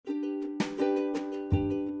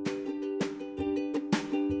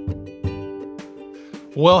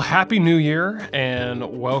Well, Happy New Year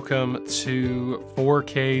and welcome to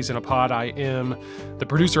 4Ks in a Pod. I am the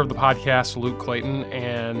producer of the podcast, Luke Clayton,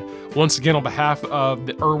 and once again on behalf of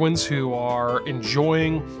the Erwins who are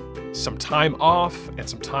enjoying some time off and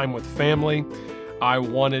some time with family, I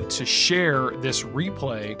wanted to share this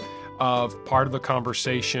replay of part of the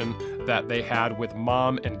conversation that they had with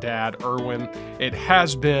Mom and Dad Erwin. It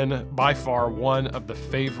has been by far one of the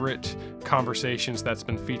favorite conversations that's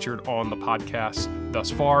been featured on the podcast thus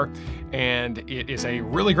far, and it is a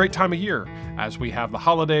really great time of year as we have the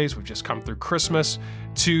holidays. We've just come through Christmas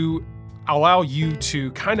to allow you to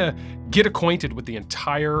kind of get acquainted with the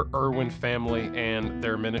entire Erwin family and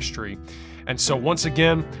their ministry. And so once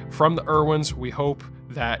again, from the Erwins, we hope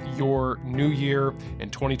that your new year in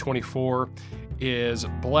 2024 is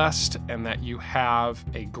blessed and that you have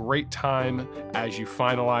a great time as you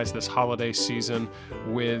finalize this holiday season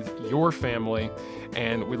with your family.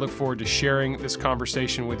 And we look forward to sharing this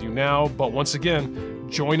conversation with you now. But once again,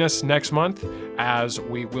 join us next month as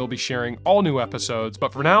we will be sharing all new episodes.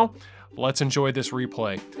 But for now, let's enjoy this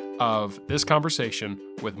replay of this conversation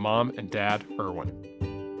with Mom and Dad Erwin.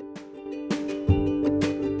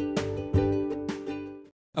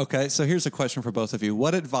 Okay, so here's a question for both of you.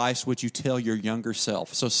 What advice would you tell your younger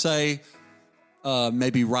self? So say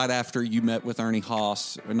maybe right after you met with Ernie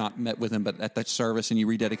Haas, or not met with him, but at that service and you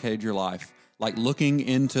rededicated your life, like looking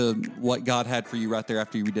into what God had for you right there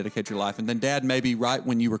after you rededicated your life. And then Dad, maybe right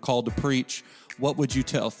when you were called to preach, what would you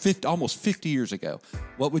tell, almost 50 years ago,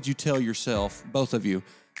 what would you tell yourself, both of you?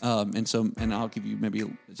 And I'll give you maybe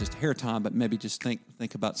just hair time, but maybe just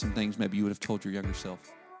think about some things maybe you would have told your younger self.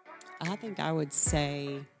 I think I would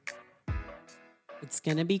say it's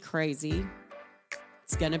going to be crazy.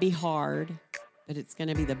 It's going to be hard, but it's going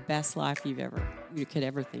to be the best life you could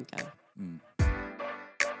ever think of.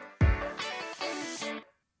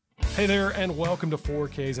 Hey there, and welcome to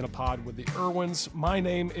 4Ks in a Pod with the Erwins. My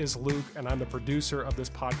name is Luke, and I'm the producer of this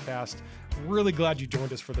podcast. Really glad you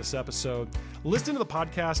joined us for this episode. Listening to the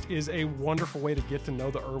podcast is a wonderful way to get to know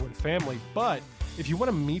the Erwin family, but if you want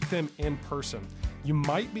to meet them in person, you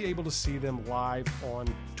might be able to see them live on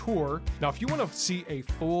tour. Now, if you want to see a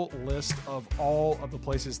full list of all of the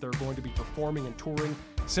places they're going to be performing and touring,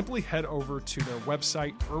 simply head over to their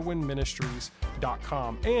website,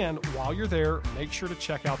 erwinministries.com. And while you're there, make sure to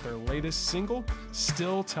check out their latest single,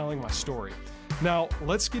 Still Telling My Story. Now,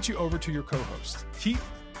 let's get you over to your co-hosts, Keith,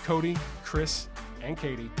 Cody, Chris, and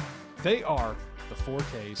Katie. They are the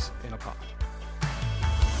 4Ks in a Pod.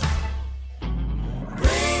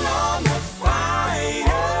 Bring on the fire,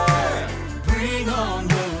 bring on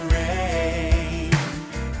the rain.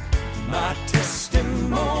 My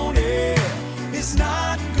testimony is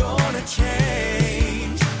not gonna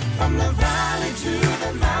change. From the valley to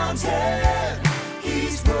the mountain,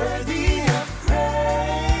 he's worthy of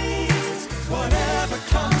praise. Whatever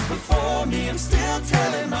comes before me, I'm still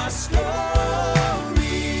telling my story.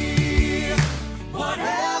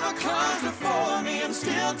 Whatever comes before me, I'm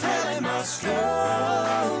still telling my story.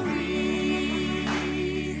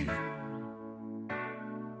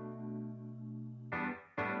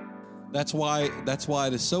 That's why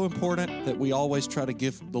it is so important that we always try to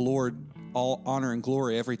give the Lord all honor and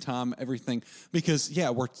glory every time, everything. Because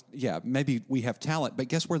maybe we have talent, but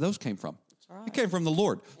guess where those came from? Right. It came from the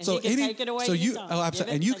Lord. And he can take it away anytime.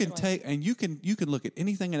 Absolutely. And you can look at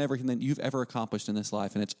anything and everything that you've ever accomplished in this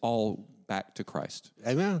life, and it's all back to Christ.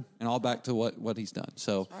 Amen. And all back to what he's done.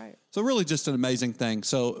 So, right. So really just an amazing thing.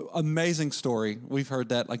 So amazing story. We've heard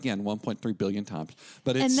that again 1.3 billion times,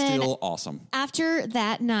 but it's still awesome. After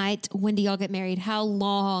that night, when do y'all get married? How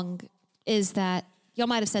long is that? Y'all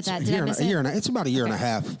might have said that. Did I miss it? It's about a year and a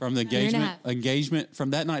half. From the engagement,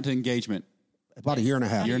 from that night to engagement. About a year and a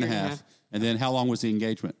half. Year and a half. And then how long was the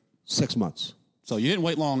engagement? 6 months. So you didn't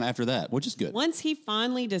wait long after that, which is good. Once he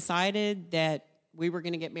finally decided that we were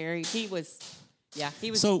going to get married, he was.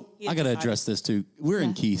 So I got to address this too. We're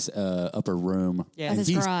in Keith's upper room. Yeah. That's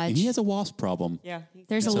his garage. And he has a wasp problem. Yeah.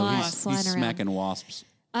 There's a lot flying he's around. smacking wasps.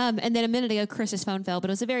 And then a minute ago, Chris's phone fell, but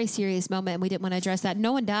it was a very serious moment, and we didn't want to address that.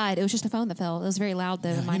 No one died. It was just a phone that fell. It was very loud, though,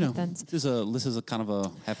 in my defense. This is a kind of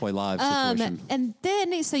a halfway live situation. And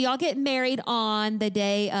then, so y'all get married on the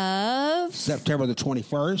day of... September the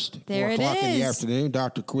 21st. There 4 it o'clock in the is. afternoon.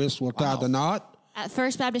 Dr. Chris will tie the knot. At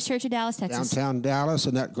First Baptist Church of Dallas, Texas. Downtown Dallas,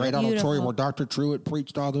 in that great Beautiful. auditorium where Dr. Truitt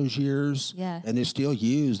preached all those years. Yeah. And it's still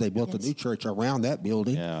used. They built a new church around that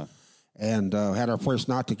building. Yeah. And had our first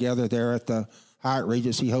night together there at the Hyatt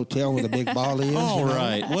Regency Hotel where the big ball is. All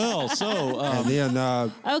right. Well, so... and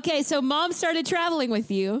then... okay, so Mom started traveling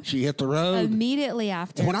with you. She hit the road. Immediately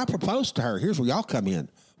after. And when I proposed to her, here's where y'all come in.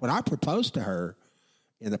 When I proposed to her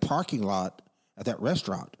in the parking lot at that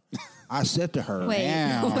restaurant. I said to her,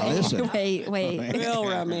 Listen. Wait. Real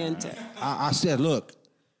romantic. I said, look,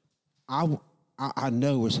 I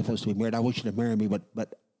know we're supposed to be married. I want you to marry me,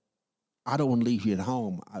 but I don't want to leave you at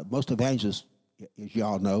home. Most evangelists, as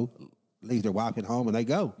y'all know, leave their wife at home and they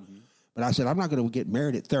go. Mm-hmm. But I said, I'm not going to get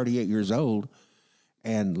married at 38 years old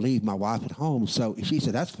and leave my wife at home. So she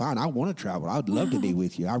said, that's fine. I want to travel. I'd love to be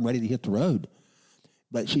with you. I'm ready to hit the road.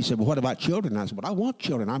 But she said, well, what about children? I said, well, I want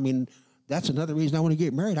children. I mean, that's another reason I want to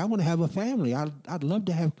get married. I want to have a family. I'd love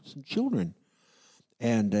to have some children.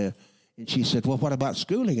 And she said, well, what about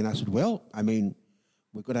schooling? And I said, well, I mean,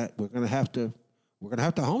 we're gonna have to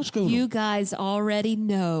homeschool You them. guys already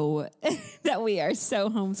know that we are so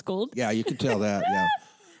homeschooled. Yeah, you can tell that. Yeah.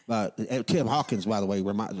 But Tim Hawkins, by the way,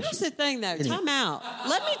 Here's the thing, though. Time out.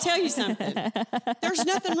 Let me tell you something. There's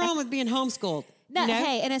nothing wrong with being homeschooled. No, you know?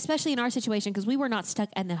 hey, and especially in our situation, because we were not stuck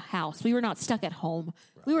in the house. We were not stuck at home.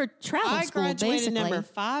 Right. We were travel school, I graduated basically. number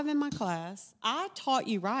 5 in my class. I taught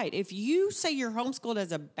you right. If you say you're homeschooled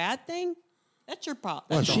as a bad thing, that's your problem.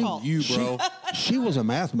 Well, That's your fault. you, bro. She was a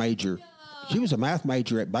math major. She was a math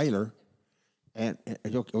major at Baylor. And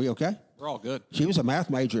are we okay? We're all good. She was a math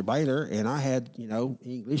major at Baylor, and I had,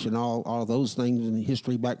 English and all those things and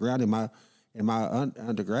history background in my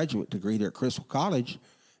undergraduate degree there at Crystal College.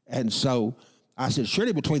 And so I said,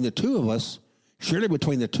 surely between the two of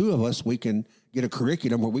us, we can get a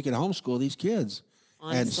curriculum where we can homeschool these kids.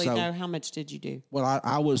 Honestly, and so, though, how much did you do? Well,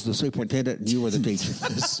 I was the superintendent and you were the teacher.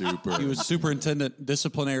 He was superintendent,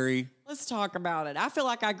 disciplinary. Let's talk about it. I feel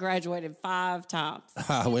like I graduated 5 times.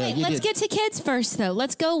 Let's get to kids first, though.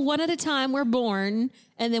 Let's go one at a time. We're born,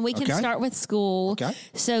 and then we can start with school. Okay.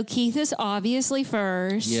 So Keith is obviously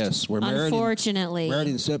first. Yes, we're married. Unfortunately, Married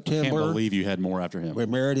in September. Can't believe you had more after him. We're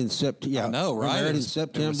married in September. Yeah, I know, right? We're married in Just,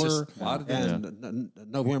 September, and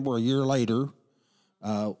November a year later.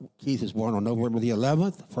 Keith is born on November the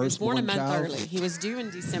 11th. He was born a month child. early. He was due in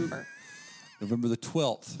December. November the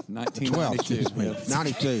 12th, 1992.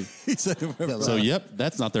 92. He said November. So, yep,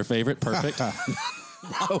 that's not their favorite. Perfect.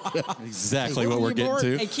 Exactly what we're getting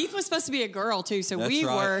to. Hey, Keith was supposed to be a girl, too, so we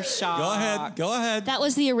right. were shocked. Go ahead. that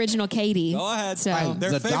was the original Katie. Go ahead. So Hey,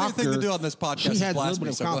 Their favorite thing to do on this podcast she is had a little blasphemy, bit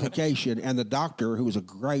of so go ahead. complication, and the doctor, who was a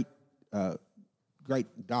great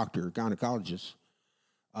doctor, gynecologist,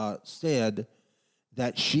 said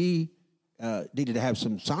that she needed to have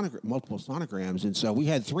some multiple sonograms. And so we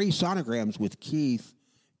had 3 sonograms with Keith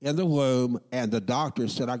in the womb, and the doctor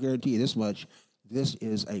said, I guarantee you this much, this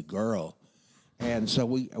is a girl. And so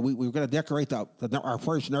we were going to decorate our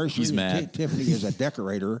first nursery. He's mad. Tiffany is a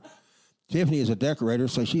decorator.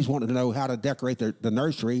 So she's wanting to know how to decorate the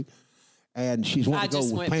nursery. And she's wanting to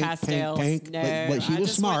go with pink. No, but she I was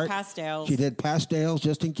just smart. went pastels. She did pastels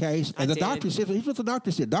just in case. And the did. doctor said, here's what the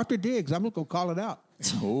doctor said. Dr. Diggs, I'm going to call it out.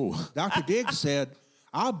 Oh. Dr. Diggs said,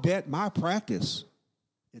 I'll bet my practice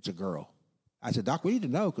it's a girl. I said, Doc, we need to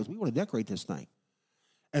know because we want to decorate this thing.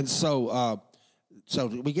 And so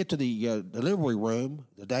we get to the delivery room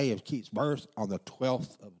the day of Keith's birth on the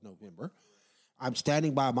 12th of November. I'm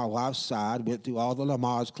standing by my wife's side, went through all the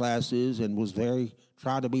Lamaze classes and was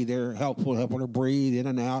trying to be there, helping her breathe in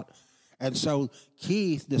and out. And so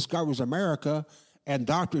Keith discovers America, and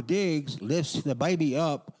Dr. Diggs lifts the baby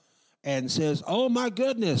up and says, oh, my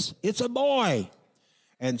goodness, it's a boy.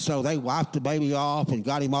 And so they wiped the baby off and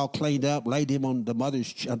got him all cleaned up, laid him on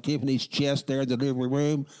Tiffany's chest there in the delivery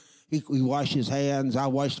room. He washed his hands. I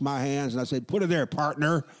washed my hands, and I said, put her there,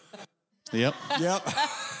 partner. Yep.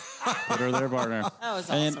 Put her there, partner. That was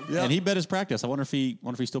awesome. And he bet his practice. I wonder if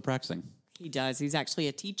he's still practicing. He does. He's actually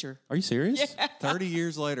a teacher. Are you serious? Yeah. 30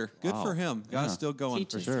 years later. Good Wow. for him. Guy's Yeah. still going.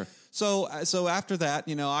 Teaches. For sure. So after that,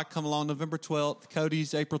 I come along November 12th.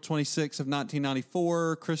 Cody's April 26th of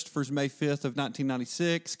 1994. Christopher's May 5th of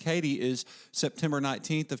 1996. Katie is September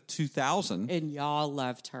 19th of 2000. And y'all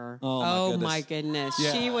loved her. Oh, my goodness.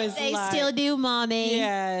 Yeah. She was They like, still do, Mommy.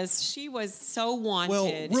 Yes, she was so wanted. Well,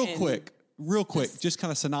 and real quick, just kind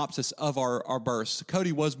of synopsis of our births.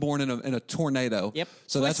 Cody was born in a tornado. Yep.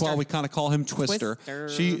 So that's why Twister. we kind of call him Twister.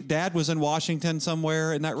 Dad was in Washington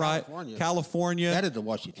somewhere, isn't that right? California. Headed to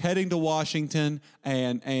Washington. Heading to Washington,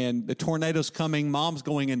 and the tornado's coming. Mom's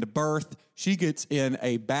going into birth. She gets in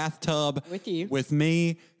a bathtub With you. with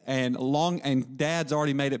me. And Dad's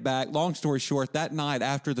already made it back. Long story short, that night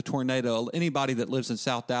after the tornado, anybody that lives in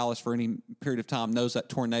South Dallas for any period of time knows that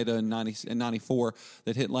tornado in 94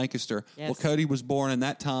 that hit Lancaster. Yes. Well, Cody was born in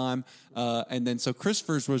that time, and then so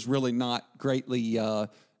Christopher's was really not greatly.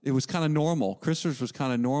 It was kind of normal. Christopher's was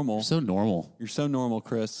kind of normal. So normal. You're so normal,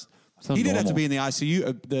 Chris. So he did have to normal. be in the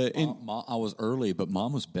ICU. I was early, but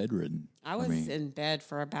Mom was bedridden. I was in bed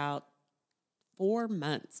for about 4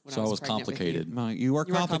 months when So I I was was pregnant with complicated. you. You were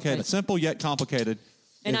You were complicated. complicated. Simple yet complicated.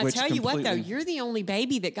 And I which tell you what, though, completely- you're the only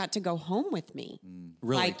baby that got to go home with me.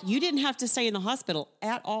 Really? Like, you didn't have to stay in the hospital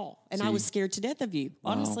at all. And I was scared to death of you,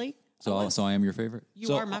 honestly. So I am your favorite.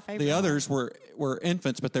 You are my favorite. The others were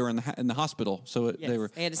infants, but they were in the hospital, so Yes, they were.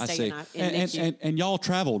 they had to I stay see. in NICU. And y'all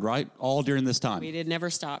traveled, right? All during this time. We did never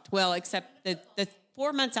stopped. Well, except the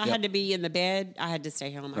 4 months I had to be in the bed, I had to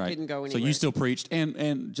stay home. I Right. couldn't go So anywhere. you still preached,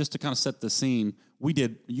 and just to kind of set the scene,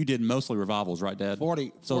 you did mostly revivals, right, Dad?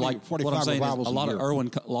 40 So like 45 what I'm saying is revivals a a lot year.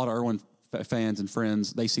 of Erwin fans and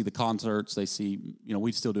friends, they see the concerts, they see,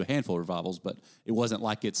 we still do a handful of revivals, but it wasn't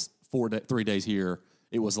like it's 3 days here.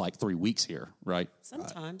 It was like 3 weeks here, right?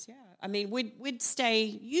 Sometimes, yeah. I mean, we'd stay,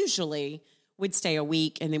 usually we'd stay a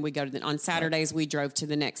week and then we'd go on Saturdays we drove to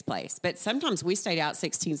the next place. But sometimes we stayed out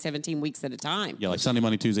 16, 17 weeks at a time. Yeah, like Sunday,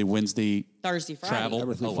 Monday, Tuesday, Wednesday, Thursday, Friday. travel.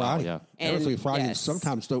 Every through Oh, wow, Friday. yeah. And- Every through Friday. yes.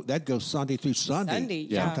 Sometimes that goes Sunday through Sunday. Sunday,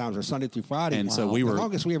 yeah. Sometimes or Sunday through Friday. And so we were- The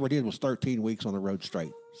longest we ever did was 13 weeks on the road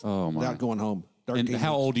straight. Oh, my. Without going home. 13 And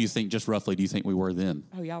how weeks. old do you think, just roughly, do you think we were then?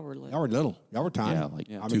 Oh, y'all were little. Y'all were little. Y'all were tiny. Yeah, like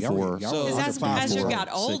I 2, y'all 4. were- y'all So- were Because under as, 5, as you 4. got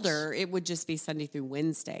 6. older, it would just be Sunday through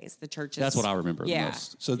Wednesdays. The churches. That's what I remember the Yeah.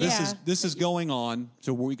 most. So this is going on.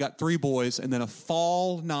 So we got 3 boys, and then a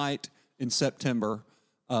fall night in September,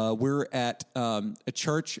 we're at a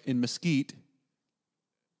church in Mesquite.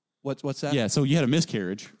 What's that? Yeah, so you had a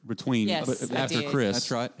miscarriage between Yes, I after did. Chris.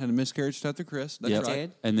 That's right. And a miscarriage after Chris. That's Yep. right.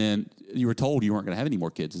 did. And then you were told you weren't going to have any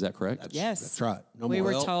more kids. Is that correct? Yes. That's right. No We more.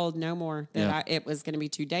 were Well- told no more, that Yeah. it was going to be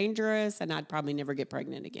too dangerous and I'd probably never get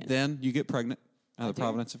pregnant again. Then you get pregnant out of the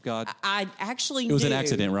providence of God. I actually It was an knew-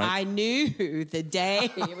 accident, right? I knew the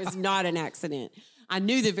day, it was not an accident. I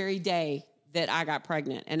knew the very day that I got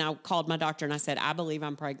pregnant. And I called my doctor and I said, I believe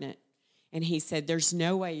I'm pregnant. And he said, there's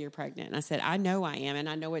no way you're pregnant. And I said, I know I am. And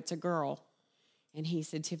I know it's a girl. And he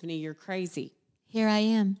said, Tiffany, you're crazy. Here I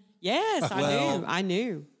am. Yes, I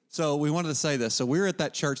knew. So we wanted to say this. So we were at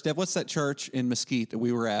that church. Deb, what's that church in Mesquite that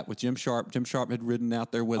we were at with Jim Sharp? Jim Sharp had ridden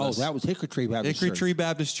out there with Oh, us. that was Hickory Tree Baptist Hickory Church. Tree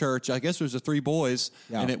Baptist Church. I guess it was the 3 boys,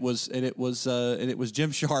 Yeah. and it was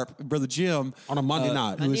Jim Sharp, brother Jim, On a Monday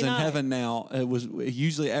night. who is in Monday night. heaven now. It was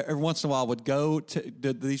usually every once in a while would go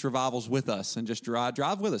to these revivals with us and just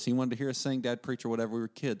drive with us. He wanted to hear us sing, Dad preach or whatever. We were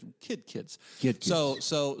kids. Kid kids.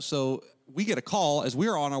 So we get a call as we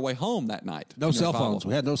were on our way home that night. No from the cell revival. phones.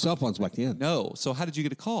 We had no cell phones back then. No. So how did you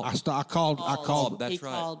get a call? I called. I called. That's He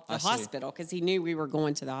right. called I the see. hospital because he knew we were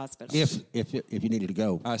going to the hospital. If you needed to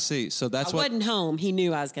go. I see. So that's I what. wasn't home. He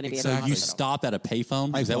knew I was going to be at the Exactly. You hospital. stopped at a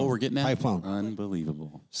payphone? Is that what we're getting at? Payphone.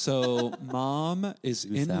 Unbelievable. So mom is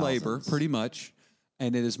in labor 2000s. pretty much,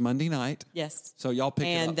 and it is Monday night. Yes. So y'all pick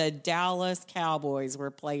it And up. the Dallas Cowboys were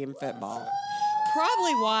playing football.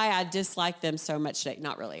 Probably why I dislike them so much today.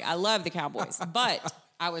 Not really. I love the Cowboys, but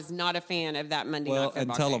I was not a fan of that Monday Well, night football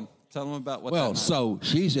and tell game. them about what. Well, that so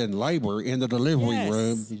she's in labor in the delivery Yes.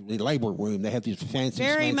 room, the labor room. They have these fancy,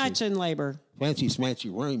 Very smancy- much in labor. fancy,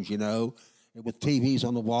 smancy rooms, with TVs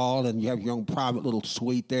on the wall, and you have your own private little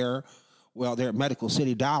suite there. Well, they're at Medical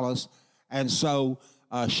City, Dallas, and so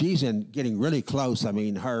she's getting really close. I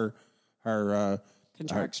mean, her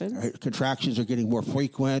Contractions. her contractions are getting more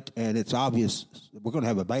frequent, and it's obvious we're going to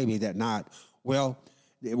have a baby that night. Well,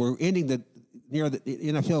 we're ending near the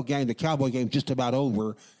NFL game, the Cowboy game, just about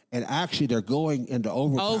over. And actually, they're going into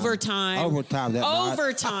overtime. Overtime that night.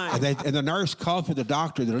 Overtime. And the nurse called for the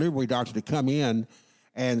delivery doctor, to come in.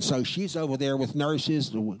 And so she's over there with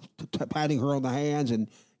nurses, patting her on the hands and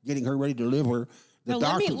getting her ready to deliver. The Now,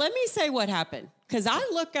 doctor. let me say what happened. Because I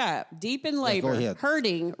look up, deep in labor, ahead.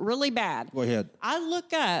 hurting really bad. Go ahead. I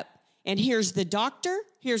look up, and here's the doctor,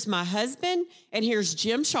 here's my husband, and here's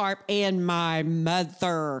Jim Sharp and my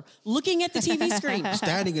mother looking at the TV screen.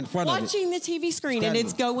 Standing in front of it. Watching the TV screen, and Standing.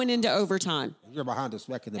 it's going into overtime. You're behind us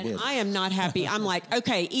back in the And bed. I am not happy. I'm like,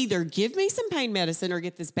 okay, either give me some pain medicine or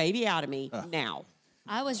get this baby out of me now.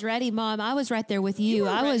 I was ready, Mom. I was right there with you.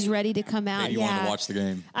 I was ready to come out. You wanted to watch the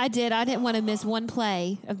game. I did. I didn't want to miss one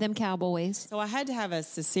play of them Cowboys. So I had to have a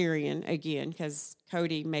cesarean again because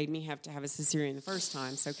Cody made me have to have a cesarean the first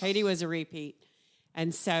time. So Katie was a repeat.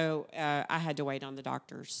 And so I had to wait on the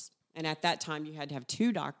doctors. And at that time, you had to have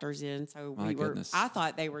 2 doctors in. So My goodness. I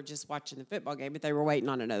thought they were just watching the football game, but they were waiting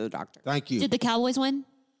on another doctor. Thank you. Did the Cowboys win?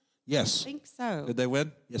 Yes. I think so. Did they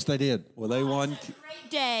win? Yes, they did. Well, they won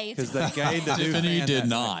Great day. because they gained a new Tiffany fan did that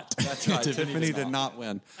not. night. That's right. Tiffany did not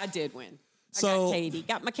win. I did win. I So- got Katie.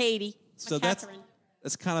 Got my Katie. So My that's Catherine.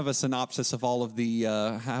 kind of a synopsis of all of the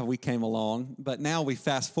how we came along. But now we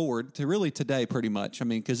fast forward to really today, pretty much. I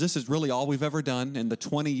mean, because this is really all we've ever done in the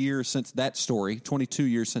 20 years since that story. 22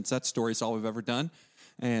 years since that story is all we've ever done.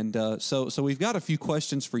 And so we've got a few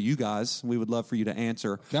questions for you guys. We would love for you to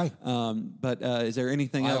answer. Okay. But is there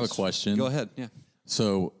anything else? I have a question. Go ahead. Yeah.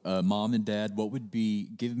 So, Mom and Dad, what would be?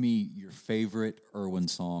 Give me your favorite Erwin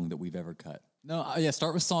song that we've ever cut. No, yeah.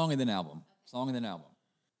 Start with song and then album. Song and then album.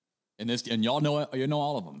 And y'all know it. You know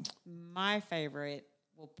all of them. My favorite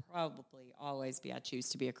will probably always be "I Choose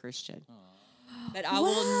to Be a Christian." But I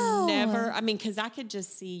will never. I mean, because I could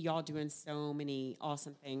just see y'all doing so many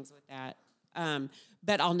awesome things with that.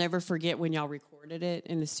 But I'll never forget when y'all recorded it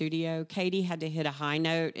in the studio. Katie had to hit a high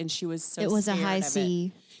note, and she was so. It was a scared high of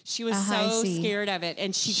C. It. She was A high so C. scared of it,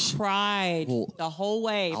 and she cried the whole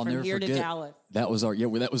way I'll from never here to forget. Dallas. That was our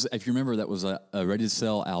that was if you remember that was a Ready to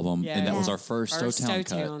Sell album, and that was our first Stowtown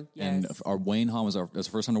cut. Stowtown, And yes. our Wayne Hahn was the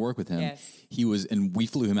first time to work with him. Yes. He was, and we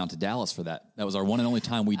flew him out to Dallas for that. That was our one and only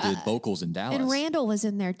time we did vocals in Dallas. And Randall was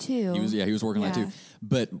in there too. He was working on that Yeah. too.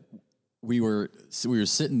 But we were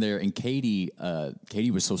sitting there, and Katie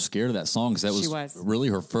was so scared of that song because that She was was. really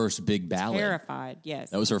her first big ballad. Terrified,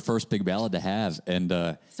 yes. That was her first big ballad to have, and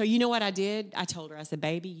So you know what I did? I told her, I said,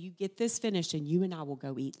 "Baby, you get this finished, and you and I will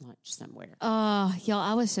go eat lunch somewhere." Oh, y'all,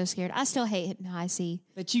 I was so scared. I still hate hitting high C.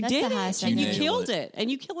 But you That's did the it, highest and I you can do. killed it,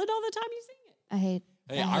 and you kill it all the time you sing it. I hate.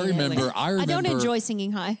 Hey, I I hate it. remember. I don't enjoy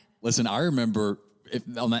singing high. Listen, I remember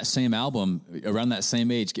on that same album, around that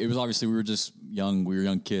same age, it was obviously we were just young, we were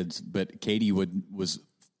young kids, but Katie was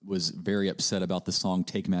very upset about the song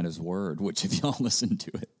 "Take Him at His Word," which if y'all listen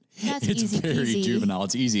to it, That's it's easy very peasy. juvenile.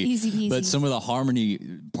 It's easy, Easy peasy. but some of the harmony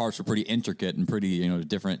parts were pretty intricate and pretty,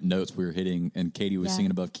 different notes we were hitting. And Katie was Yeah.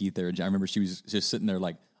 singing above Keith there. I remember she was just sitting there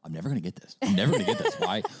like, "I'm never gonna get this. I'm never gonna get this.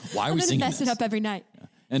 Why are I'm we gonna singing mess this?" it up every night.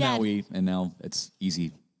 And Dad. now it's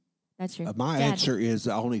easy. That's true. My Dad. answer is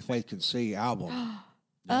the Only Faith Can See album.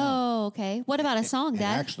 Oh, okay. What about a song, And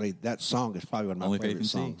Dad? actually, that song is probably one of my Only Faith favorite Can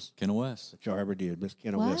See. songs Kenna West. that y'all ever did. Miss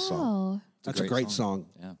Kenna West song. Wow. That's a great song.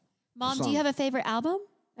 Yeah. Mom, do song. you have a favorite album?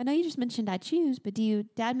 I know you just mentioned "I Choose," but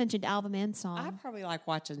Dad mentioned album and song. I probably like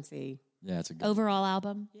Watch and See. Yeah, it's a good. Overall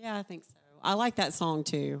album. Yeah, I think so. I like that song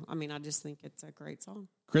too. I mean, I just think it's a great song.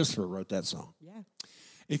 Christopher wrote that song. Yeah.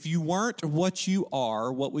 If you weren't what you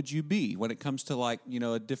are, what would you be when it comes to like,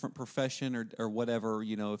 a different profession or whatever,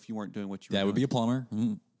 if you weren't doing what you were Dad would be doing? a plumber.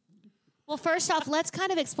 Well, first off, let's kind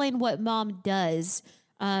of explain what Mom does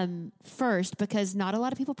first, because not a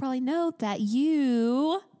lot of people probably know that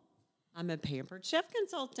you. I'm a Pampered Chef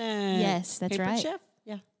consultant. Yes, that's Pampered right. Chef.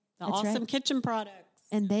 Yeah. The That's awesome right. kitchen products.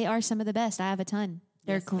 And they are some of the best. I have a ton.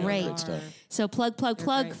 They're Yes, they great. are. So plug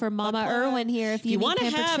Great. for Mama Plug, plug. Erwin here. If you need want to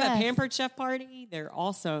Pampered have Chef. a Pampered Chef party, they're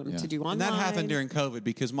awesome to do online. And that happened during COVID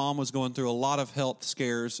because Mom was going through a lot of health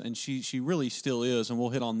scares, and she really still is. And we'll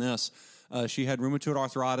hit on this. She had rheumatoid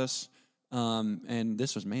arthritis, and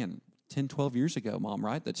this was 10, 12 years ago, Mom,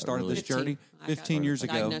 right? That started this 15. journey. I got 15 years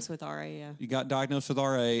ago. Diagnosed with RA, yeah. You got diagnosed with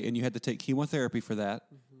RA, and you had to take chemotherapy for that,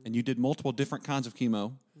 and you did multiple different kinds of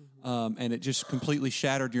chemo, and it just completely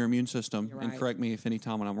shattered your immune system. You're And right. correct me if any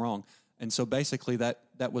time when I'm wrong. And so basically that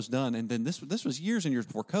was done, and then this was years and years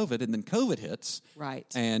before COVID, and then COVID hits, Right.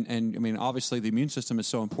 And I mean, obviously the immune system is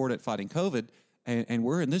so important at fighting COVID, and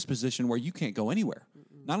we're in this position where you can't go anywhere.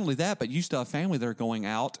 Not only that, but you still have family that are going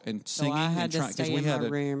out and So singing. I had and to trying, 'cause stay we in had my a-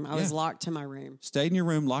 room. I was yeah. locked to my room. Stayed in your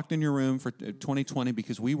room, locked in your room for 2020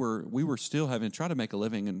 because we were still having to try to make a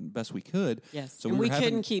living and best we could. Yes. So and we were having,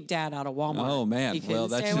 couldn't keep Dad out of Walmart. Oh man, He couldn't well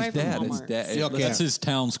that's stay away his from dad. His Walmart. dad. Still That's can't. his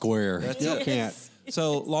town square. Still can't.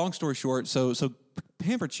 So long story short, so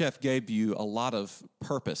Pampered Chef gave you a lot of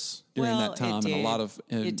purpose during Well, that time, it and a did. lot of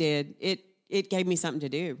It did. It gave me something to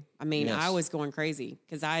do. I mean, Yes. I was going crazy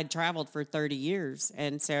because I had traveled for 30 years.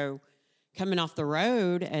 And so coming off the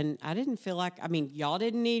road, and I didn't feel like, y'all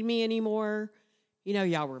didn't need me anymore.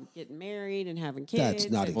 Y'all were getting married and having kids.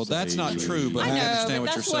 That's not and- Well, that's not true, but I I, know, understand but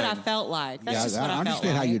what that's you're what saying. I felt like. That's just I what I felt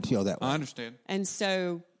understand how like. you'd feel that way. I understand. And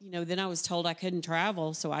so, then I was told I couldn't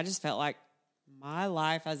travel. So I just felt like my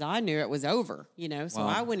life as I knew it was over, So Wow.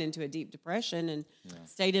 I went into a deep depression and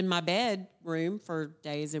stayed in my bedroom for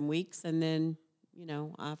days and weeks. And then,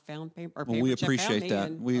 I found Pampered Well, we Chef found appreciate me, that.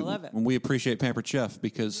 and We I love it. we appreciate Pampered Chef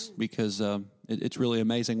because it's really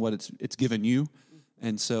amazing what it's given you,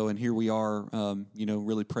 and here we are,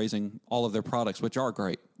 really praising all of their products, which are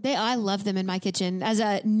great. I love them in my kitchen. As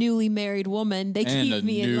a newly married woman, they And keep a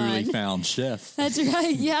me in newly line. found chef. That's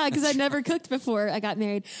right. Yeah, because I never cooked before I got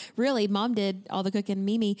married. Really, Mom did all the cooking,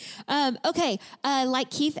 Mimi. Okay, like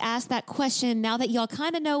Keith asked that question, now that y'all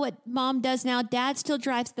kind of know what Mom does now, Dad still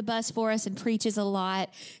drives the bus for us and preaches a lot.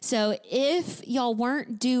 So if y'all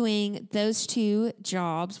weren't doing those two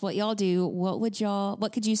jobs, what y'all do,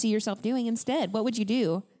 what could you see yourself doing instead? What would you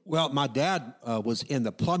do? Well, my dad was in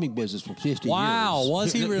the plumbing business for 50 Wow, years.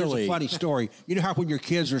 was he Here's really? a funny story. You know how when your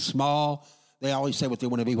kids are small, they always say what they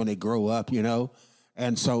want to be when they grow up, you know?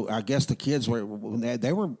 And so I guess the kids were, when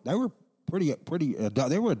they were pretty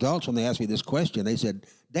they were adults when they asked me this question. They said,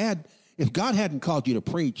 Dad, if God hadn't called you to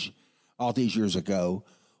preach all these years ago,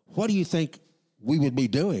 what do you think we would be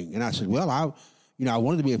doing? And I said, well, I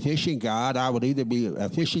wanted to be a fishing guide. I would either be a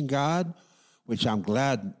fishing guide, which I'm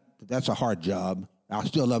glad that's a hard job. I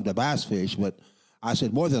still love to bass fish, but I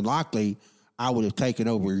said more than likely I would have taken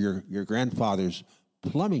over your grandfather's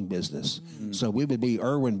plumbing business. So we would be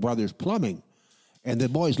Erwin Brothers Plumbing. And the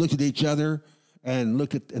boys looked at each other and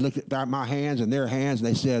looked at my hands and their hands, and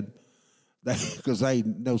they said, because they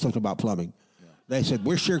know something about plumbing. They said,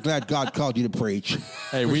 we're sure glad God called you to preach.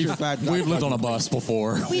 Hey, we've lived on a bus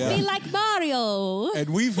before. We'd be like Mario. And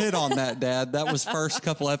we've hit on that, Dad. That was first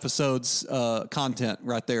couple episodes content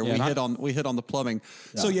right there. Yeah, we hit on the plumbing.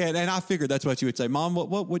 So yeah, and I figured that's what you would say, Mom.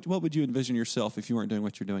 What would you envision yourself if you weren't doing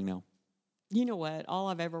what you're doing now? You know what? All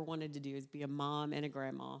I've ever wanted to do is be a mom and a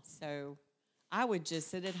grandma. So I would just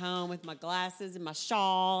sit at home with my glasses and my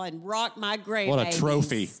shawl and rock my grandbabies. What a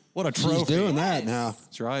trophy. What a trophy. She's doing that now.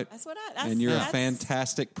 That's right. That's what and you're a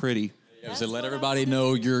fantastic pretty. So let everybody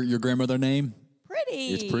know your grandmother name.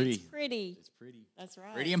 Pretty. It's pretty. It's pretty. It's pretty. That's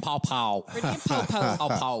right. Pretty and pow-pow. Pretty and Popo.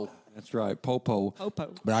 Pow-pow. That's right. Popo.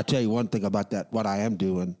 Popo. But I'll tell you one thing about that, what I am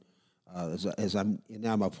doing, as I'm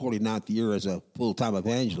now my 49th year as a full-time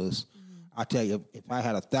evangelist, I tell you, if I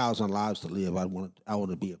had 1,000 lives to live, I'd want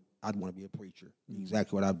to be a preacher.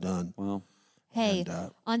 Exactly what I've done. Well, Hey,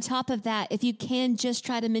 on top of that, if you can just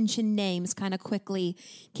try to mention names kind of quickly,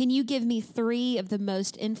 can you give me 3 of the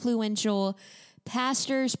most influential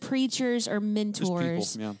pastors, preachers, or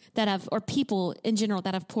mentors yeah. that have, or people in general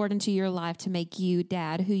that have poured into your life to make you,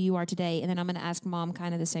 Dad, who you are today? And then I'm going to ask Mom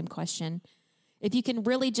kind of the same question. If you can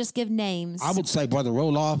really just give names. I would say Brother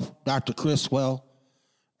Roloff, Dr. Criswell,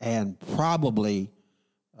 and probably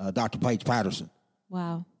Dr. Paige Patterson.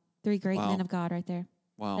 Wow. 3 great men of God right there.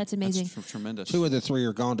 wow. That's amazing. That's tremendous. 2 of the 3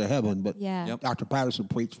 are gone to heaven, but Yeah. Yep. Dr. Patterson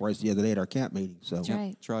preached for us the other day at our camp meeting. So That's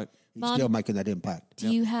right. That's right. he's Mom, still making that impact. Do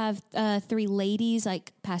you have 3 ladies,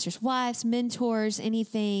 like pastors' wives, mentors,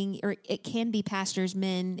 anything? Or it can be pastors'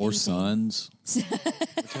 men. Or anything. sons.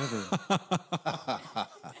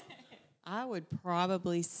 I would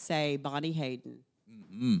probably say Bonnie Hayden.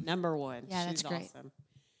 Number 1. Yeah, that's She's great. awesome.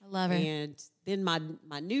 I love her. And then my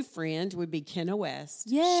new friend would be Kenna West.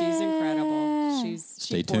 Yeah. She's incredible. She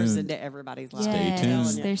Stay pours tuned. into everybody's life. Stay I'm tuned.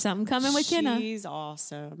 telling you. There's something coming with Kenna. She's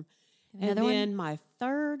awesome. Another and one? then my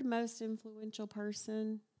third most influential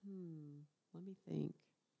person, let me think.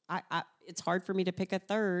 It's hard for me to pick a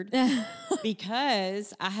third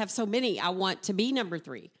because I have so many. I want to be number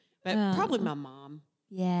 3, but probably my mom.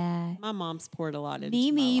 Yeah. My mom's poured a lot into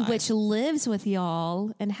Mimi, my life. which lives with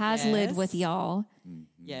y'all and has lived with Yes. y'all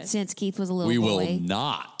Yes. since Keith was a little We boy. will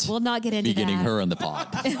not We'll not get into be getting that. her on the pod.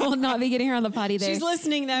 We'll not be getting her on the pot either. She's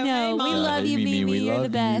listening though. No, Hey, we Mom. love you, Mimi, Mimi. we You're the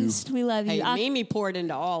love best. you. We love you. Hey, Mimi poured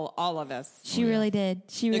into all of us. She really did.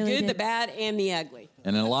 She The really good, did. the bad, and the ugly.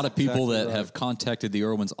 And then a lot of people that have contacted the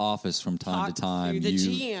Erwin's office from time Talked to time. to the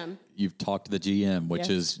GM. You've talked to the GM, which Yes.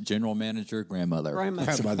 is general manager, grandmother.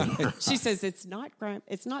 Grandmother. She says it's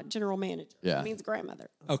not general manager. Yeah. It means grandmother.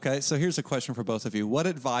 Okay, so here's a question for both of you. What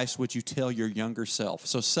advice would you tell your younger self?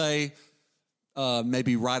 So say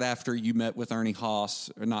maybe right after you met with Ernie Haas,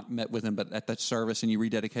 or not met with him, but at that service and you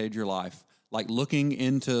rededicated your life, like looking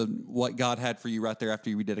into what God had for you right there after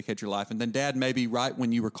you rededicated your life. And then Dad, maybe right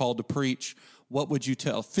when you were called to preach, what would you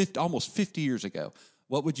tell, almost 50 years ago,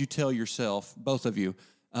 what would you tell yourself, both of you?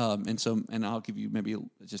 And I'll give you maybe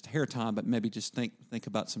just hair time, but maybe just think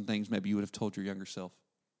about some things maybe you would have told your younger self.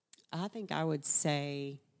 I think I would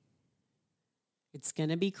say it's going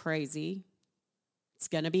to be crazy. It's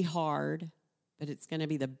going to be hard, but it's going to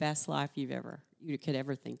be the best life you could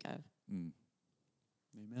ever think of.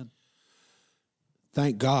 Amen.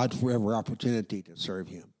 Thank God for every opportunity to serve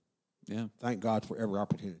him. Yeah. Thank God for every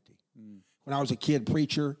opportunity. When I was a kid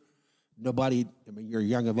preacher, you're a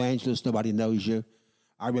young evangelist, nobody knows you.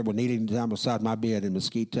 I remember kneeling down beside my bed in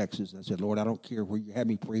Mesquite, Texas, and I said, Lord, I don't care where you have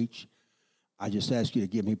me preach. I just ask you to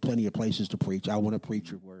give me plenty of places to preach. I want to preach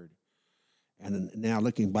your word. And now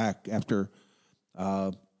looking back after,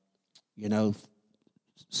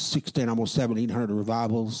 16, almost 1,700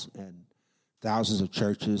 revivals and thousands of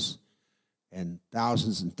churches and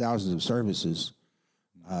thousands of services,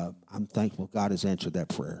 I'm thankful God has answered that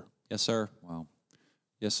prayer. Yes, sir. Wow.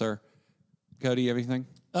 Yes, sir. Cody, everything?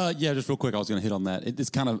 Yeah, just real quick, I was going to hit on that. It's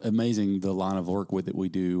kind of amazing the line of work that we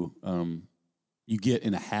do. You get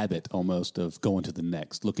in a habit almost of going to the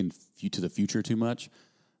next, looking to the future too much.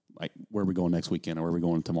 like where are we going next weekend or where are we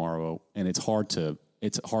going tomorrow? And it's hard to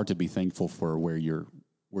be thankful for where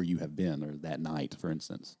you have been or that night, for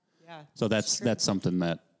instance. Yeah. So that's something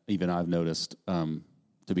that even I've noticed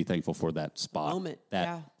to be thankful for that spot, moment,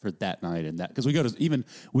 for that night and that because we go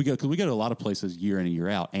to a lot of places year in and year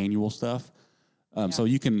out, annual stuff. So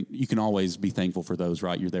you can always be thankful for those,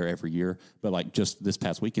 right? You're there every year, but like just this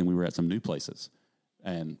past weekend, we were at some new places,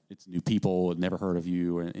 and it's new people, never heard of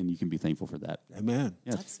you, and you can be thankful for that. Amen.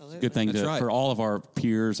 Yeah, Absolutely. it's a good thing That's right. for all of our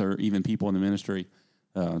peers or even people in the ministry.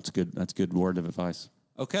 It's good. That's a good word of advice.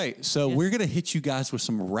 Okay, so we're going to hit you guys with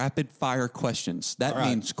some rapid fire questions. That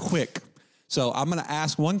means quick. So I'm going to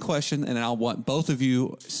ask one question, and I want both of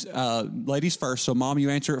you, ladies first. So, Mom, you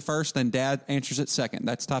answer it first, then Dad answers it second.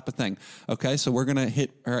 That's type of thing. Okay, so we're going to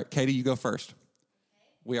hit. All right, Katie, you go first.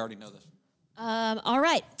 We already know this. All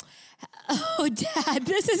right. Oh, Dad,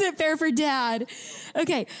 this isn't fair for Dad.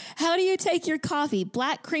 Okay, how do you take your coffee?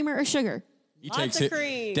 Black, creamer, or sugar? Lots of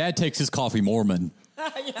cream. Dad takes his coffee Mormon.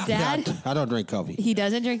 Dad, I don't drink coffee. he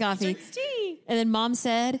doesn't drink coffee. Drinks tea. And then Mom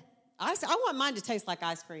said, I want mine to taste like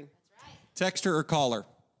ice cream. Texter or caller?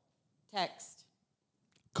 Text.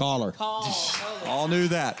 Caller. Call. All knew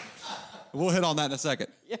that. We'll hit on that in a second.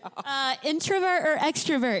 introvert or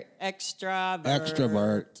extrovert? Extrovert.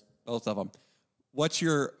 Extrovert. Both of them. What's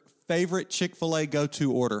your favorite Chick-fil-A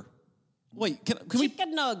go-to order? Wait, can we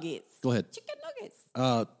Chicken nuggets. go ahead? Chicken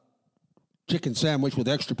nuggets. Chicken sandwich with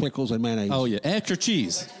extra pickles and mayonnaise. Oh yeah, extra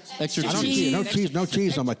cheese, extra I don't cheese. no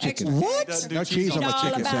cheese on my chicken. What? No cheese on my All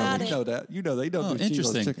chicken about sandwich. You know that. You know they don't Oh, do cheese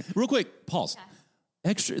on interesting. chicken. Real quick, pause. I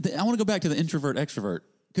want to go back to the introvert extrovert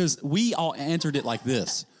because we all answered it like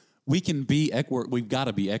this. We can be we've got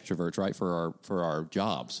to be extroverts, right? For our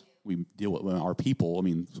jobs, we deal with our people. I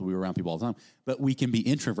mean, so we're around people all the time, but we can be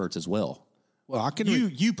introverts as well. Well, I can.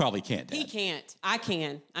 You probably can't. Dad. He can't. I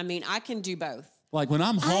can. I mean, I can do both. Like when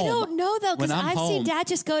I'm home. I don't know, though, because when I'm I've home, seen Dad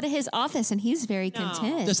just go to his office, and he's very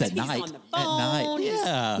content. just at He's night. on the At night, phone.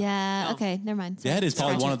 yeah. Yeah, okay, never mind. Dad is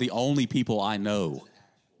probably one of the only people I know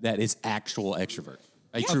that is actual extrovert.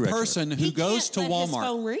 A true A extrovert. person who He goes to can't let his Walmart.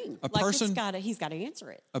 phone ring. A Like, person. he's got to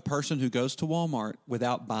answer it. A person who goes to Walmart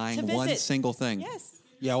without To buying visit. one single thing. Yes.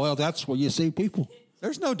 Yeah, well, that's where you see people.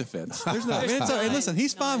 There's no defense. There's no. Hey, listen,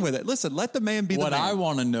 he's fine with it. Listen, let the man be the What man. I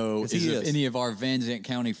want to know is he if is. any of our Van Zandt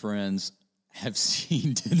County friends have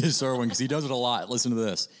seen Dennis Erwin, because he does it a lot. Listen to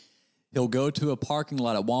this. He'll go to a parking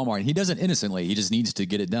lot at Walmart, and he does it innocently. He just needs to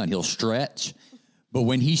get it done. He'll stretch, but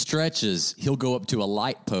when he stretches, he'll go up to a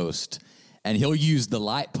light post, and he'll use the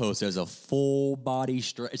light post as a full body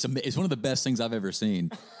stretch. It's one of the best things I've ever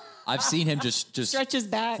seen. I've seen him just Stretch his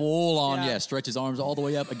back. full on, Yeah. stretch his arms all the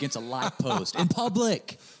way up against a light post in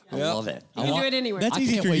public. I love it. You can do it anywhere. That's I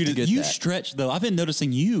easy can't for wait you to to get you that. stretch though. I've been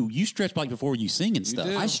noticing you stretch like before you sing and stuff.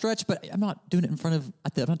 do. I stretch, but I'm not doing it in front of.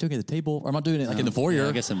 I'm not doing it at the table, or I'm not doing it like in the foyer. yeah,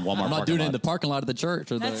 I guess in Walmart I'm not parking doing it in lot. the parking lot of the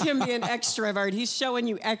church. Or That's the, him being extrovert. He's showing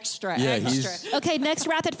you extra. Okay, next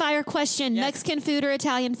rapid fire question: Mexican food or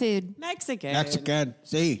Italian food? Mexican. Mexican.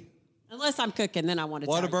 See, Unless I'm cooking, then I want to.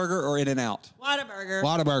 Whataburger or In-N-Out? Whataburger.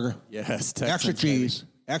 Whataburger. Yes, Extra cheese.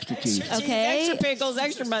 Extra cheese. Okay. Extra pickles,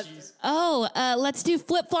 extra mustard. Oh, let's do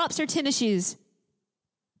flip flops or tennis shoes.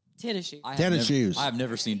 Tennis shoes. Tennis shoes. I've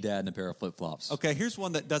never seen Dad in a pair of flip flops. Okay, here's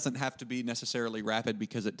one that doesn't have to be necessarily rapid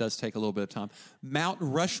because it does take a little bit of time. Mount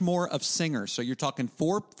Rushmore of singers. So you're talking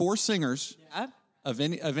four singers Yeah. of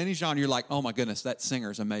any genre. You're like, oh my goodness, that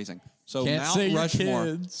singer's amazing. So Can't Mount say your Rushmore.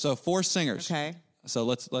 kids. So 4 singers. Okay. So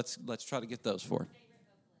let's try to get those for.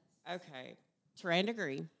 Okay. Miranda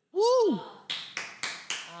Green. Woo!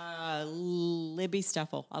 Libby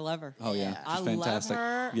Stuffle. I love her. Oh yeah, I she's fantastic. love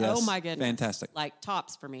her. Yes, Oh my goodness. fantastic. Like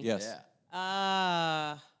tops for me. Yes.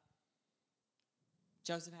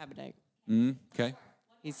 Joseph Habedank. Okay.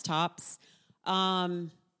 He's tops.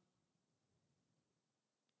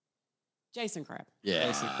 Jason Crab. Yeah.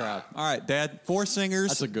 Basic crowd. All right, Dad. 4 singers.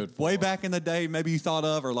 That's a good Way 4. back in the day, maybe you thought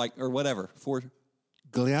of or whatever. 4.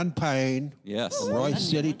 Glenn Payne. Yes. From Royce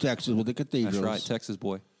City, Texas, with the cathedrals. That's right, Texas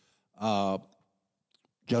boy.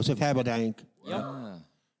 Joseph Habedank. Yep.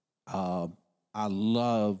 I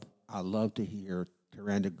love to hear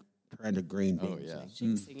Miranda Green. Oh yeah. She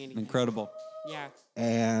can sing anything. Incredible. Yeah.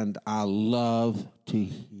 And I love to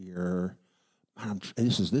hear.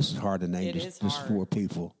 This is hard to name. It is Just hard. 4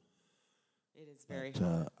 people. It is very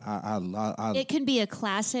hard. I It can be a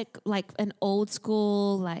classic, like an old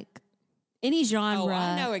school, like any genre. Oh,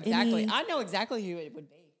 I know exactly. any- I know exactly who it would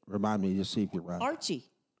be. remind me to see if you're right. Archie.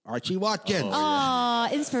 Archie Watkins. Aw,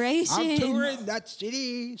 inspiration. I'm touring that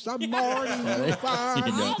city. Some morning you'll find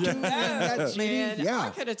me touring that city. Man, I Yeah,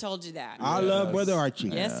 could have told you that. I love Brother Archie.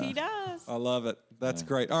 Yes, he does. I love it. That's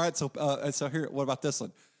great. All right, so here, what about this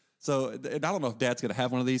one? So and I don't know if Dad's going to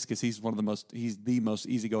have one of these because he's the most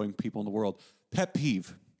easygoing people in the world. Pet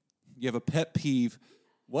peeve. You have a pet peeve,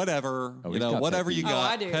 whatever, he's got whatever pet you peeves.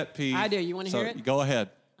 got. I do. Pet peeve. I do. You wanna hear it? Go ahead.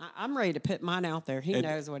 I'm ready to put mine out there. He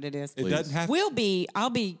knows what it is. It doesn't have.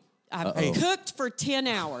 I've cooked for 10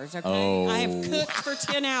 hours, okay? I have cooked for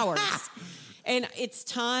 10 hours. And it's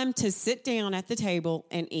time to sit down at the table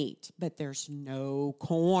and eat, but there's no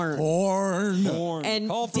corn. Corn. And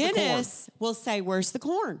Call for the corn. Dennis will say, "Where's the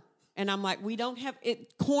corn?" And I'm like, "We don't have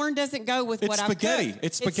it. Corn doesn't go with It's what spaghetti. I've cooked.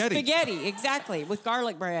 It's spaghetti. It's spaghetti, exactly, with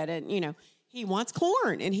garlic bread." And he wants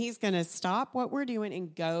corn, and he's going to stop what we're doing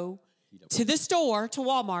and go to the store, to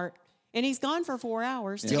Walmart, and he's gone for 4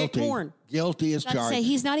 hours to get corn. Guilty as Let's say charged.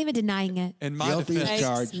 he's not even denying it. In my Guilty as defense,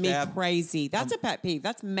 charged. Makes me Dad, crazy. That's a pet peeve.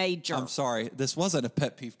 That's major. I'm sorry. This wasn't a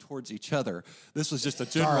pet peeve towards each other. This was just a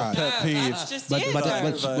general Sorry. pet peeve. That's just But it. but,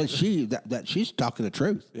 though. but she's talking the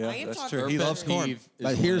truth. Yeah, I am that's talking true. He Her loves pet corn. peeve is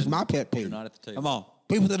But here's when my pet peeve. you're not at the table. Come on.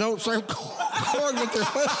 People that don't serve corn with their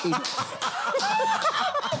food.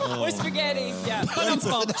 With spaghetti. Yeah. People that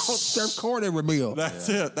don't serve corn every meal. That's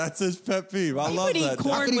it. That's his pet peeve. I He love would eat that.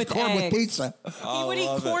 corn I could eat with corn with eggs. pizza. He would eat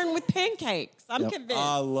corn with pancakes. I'm convinced.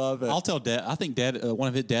 I love it. I'll tell Dad. I think Dad. One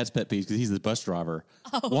of his Dad's pet peeves because he's the bus driver.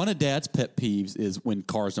 One of Dad's pet peeves is when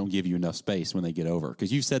cars don't give you enough space when they get over.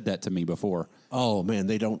 Because you've said that to me before. Oh man,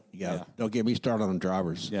 they don't. Yeah, don't get me started on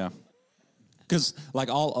drivers. Yeah. Because like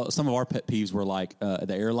some of our pet peeves were like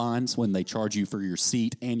the airlines when they charge you for your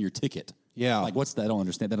seat and your ticket. Yeah. Like what's that? I don't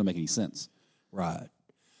understand. That don't make any sense. Right.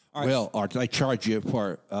 Well, or they charge you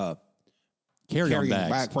for Carry-on carrying bags.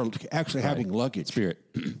 back for actually having luggage. Spirit.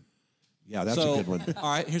 Yeah, that's So, a good one.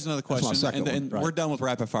 all right, here's another my question. second And one. we're done with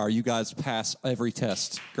rapid fire. You guys pass every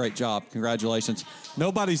test. Great job. Congratulations.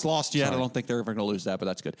 Nobody's lost yet. I don't think they're ever going to lose that, but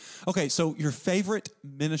that's good. Okay, so your favorite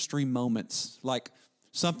ministry moments, like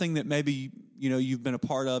something that maybe you've been a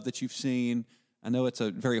part of that you've seen. I know it's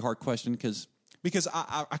a very hard question because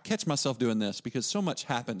I catch myself doing this because so much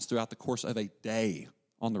happens throughout the course of a day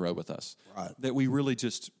on the road with us that we really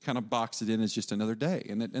just kind of box it in as just another day,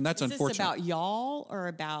 and that's Is unfortunate. this about y'all or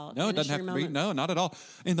about No, it doesn't have to be. ministry No, not at all.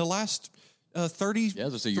 In the last 33 I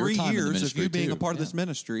was gonna say, your time in the years of ministry you being too. a part of this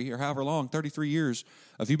ministry, or however long, 33 years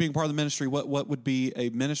of you being part of the ministry, what would be a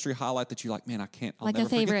ministry highlight that you like, man, I'll Like never a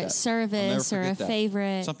favorite forget that. I'll never service or forget a that.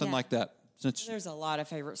 favorite. Something like that. Since There's a lot of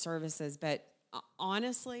favorite services, but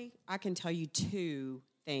honestly, I can tell you two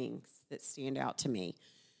things that stand out to me.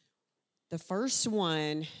 The first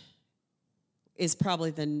one is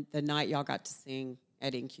probably the night y'all got to sing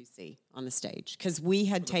at NQC on the stage, because we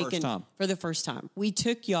had taken for the first time. We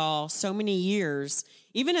took y'all so many years,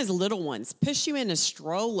 even as little ones, push you in a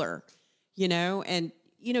stroller, and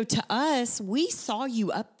to us, we saw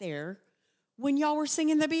you up there when y'all were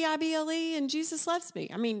singing the Bible and Jesus Loves Me.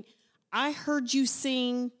 I mean, I heard you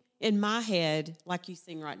sing in my head like you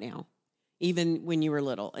sing right now, even when you were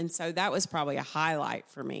little. And so that was probably a highlight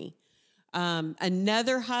for me.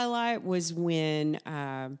 Another highlight was when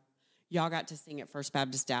y'all got to sing at First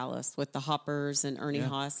Baptist Dallas with the Hoppers and Ernie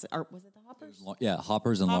Haas. Or was it the Hoppers? Yeah,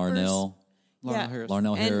 Hoppers and Hoppers. Larnell.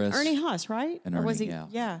 Larnell and Harris. Ernie Haas, right? And or was Ernie,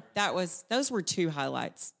 he? yeah. Those were two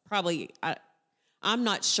highlights. Probably, I'm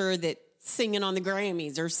not sure that singing on the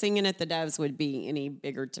Grammys or singing at the Doves would be any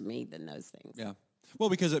bigger to me than those things. Yeah. Well,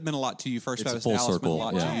 because it meant a lot to you. First It's a Baptist full Dallas meant a circle.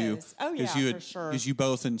 lot It to you. was. Oh, Because yeah, for sure. Because you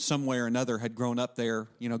both, in some way or another, had grown up there,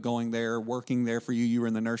 going there, working there for you. You were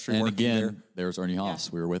in the nursery And working again, there. there was Ernie Haas.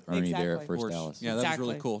 Yeah. We were with Ernie there at Exactly. First Of course. Dallas. Yeah, that was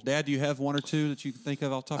really Exactly. cool. Dad, do you have one or two that you can think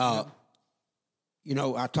of off the top of your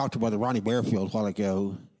head? I talked to Brother Ronnie Bearfield a while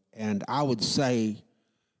ago, and I would say,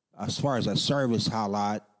 as far as a service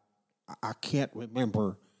highlight, I can't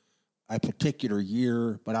remember a particular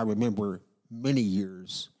year, but I remember many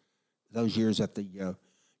years, those years at the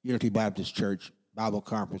Unity Baptist Church Bible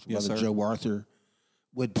Conference, Yes, Brother sir. Joe Arthur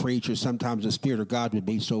would preach, or sometimes the Spirit of God would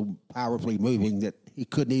be so powerfully moving that he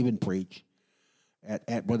couldn't even preach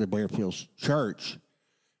at Brother Bearfield's church,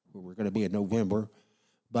 where we're going to be in November.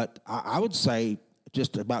 But I would say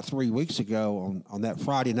just about 3 weeks ago on that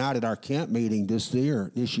Friday night at our camp meeting this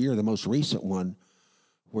year, the most recent one,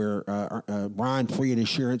 where Brian Free and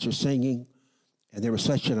Assurance are singing, and there was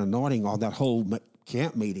such an anointing on that whole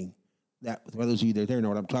camp meeting. That, for those of you that are there know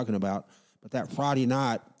what I'm talking about. But that Friday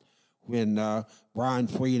night when Brian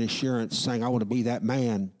Free and Assurance sang, "I Want to Be That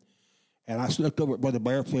Man," and I looked over at Brother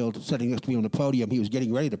Bearfield sitting next to me on the podium. He was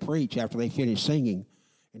getting ready to preach after they finished singing,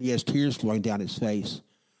 and he has tears flowing down his face.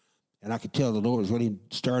 And I could tell the Lord was really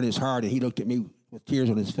stirring his heart, and he looked at me with tears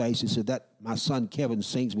on his face. He said, "That my son Kevin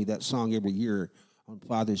sings me that song every year on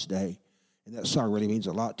Father's Day, and that song really means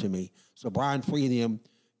a lot to me." So Brian Free and them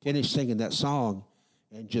finished singing that song,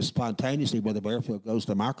 And just spontaneously, Brother Bearfield goes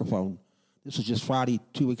to the microphone. This was just Friday,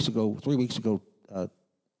 3 weeks ago,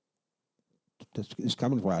 this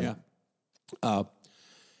coming Friday. Yeah.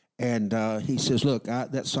 And he says, look,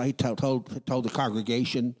 that's how he told the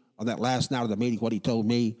congregation on that last night of the meeting what he told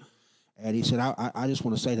me. And he said, I just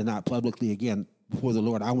want to say tonight publicly again before the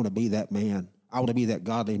Lord, I want to be that man. I want to be that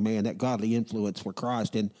godly man, that godly influence for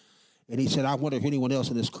Christ. And he said, I wonder if anyone else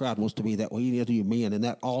in this crowd wants to be that way. Any of you men, and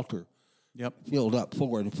that altar filled up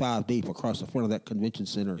 4 and 5 deep across the front of that convention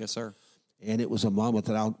center. Yes, sir. And it was a moment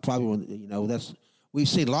that I'll probably, we've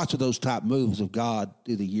seen lots of those type moves of God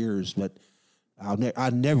through the years, but I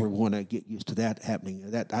never want to get used to that happening.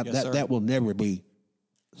 That will never be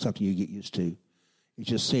something you get used to. It's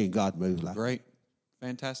just seeing God move like Great.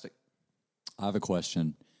 Fantastic. I have a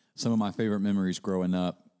question. Some of my favorite memories growing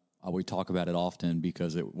up, we talk about it often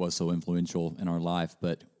because it was so influential in our life,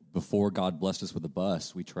 but before God blessed us with a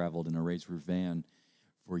bus, we traveled in a raised roof van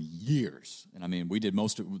for years. And I mean, we did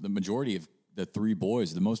the majority of the 3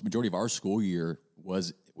 boys, majority of our school year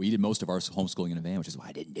we did most of our homeschooling in a van, which is why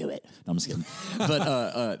I didn't do it. No, I'm just kidding.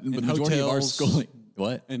 But the majority of our schooling,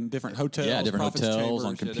 what? In different hotels. Yeah, different Prophet's hotels, Chambers,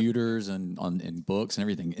 on computers, and books and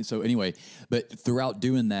everything. And so anyway, but throughout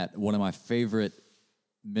doing that, one of my favorite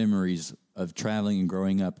memories of traveling and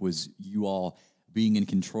growing up was you all being in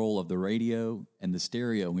control of the radio and the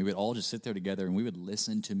stereo. And we would all just sit there together and we would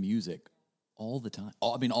listen to music all the time.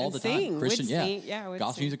 All the sing. time. Christian, We'd sing. Yeah, we'd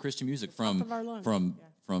gospel sing. music, Christian music, Top of our lungs.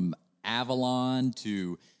 from Avalon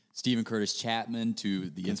to Stephen Curtis Chapman to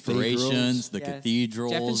the Cathedrals. Inspirations, the Yes.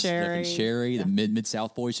 Cathedrals, Jeff and Sherry. the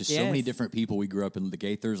Mid-South Boys, just so many Yes. different people we grew up in, the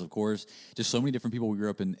Gaithers, of course, just so many different people we grew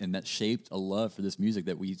up in, and that shaped a love for this music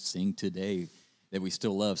that we sing today, that we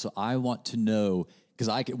still love. So I want to know, because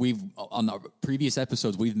we've on the previous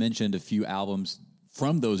episodes, we've mentioned a few albums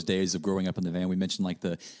from those days of growing up in the van. We mentioned like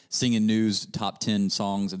the Singing News Top 10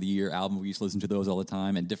 Songs of the Year album. We used to listen to those all the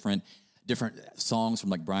time, and different songs from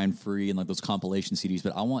like Brian Free and like those compilation CDs.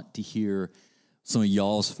 But I want to hear some of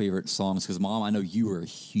y'all's favorite songs, because Mom, I know you were a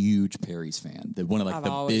huge Perry's fan, one of like I've the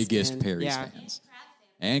always biggest been, Perry's yeah. fans,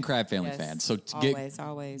 and Crab Family Yes. fans. So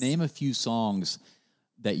Always. name a few songs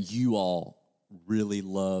that you all really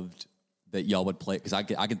loved that y'all would play, because I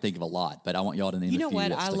can think of a lot, but I want y'all to name. You know a few what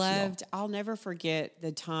that I sticks to y'all. loved? I'll never forget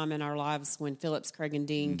the time in our lives when Phillips, Craig, and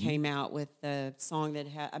Dean came out with the song that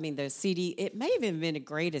had, the CD. It may have even been a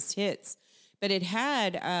greatest hits, but it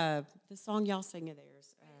had the song y'all sing of theirs.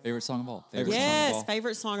 Favorite song of all.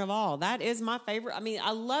 Favorite song of all. That is my favorite.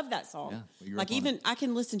 I love that song. Yeah, well, you were like up on even I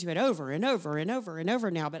can listen to it over and over and over and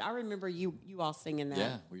over now. But I remember you all singing that.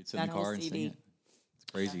 Yeah, we'd sit in the whole car and CD. sing it. It's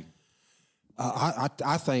crazy.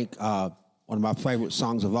 I think one of my favorite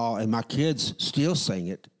songs of all, and my kids still sing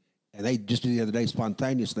it, and they just did the other day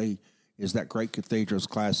spontaneously, is that great Cathedrals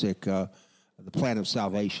classic, The Plan of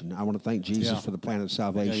Salvation. I want to thank Jesus for the plan of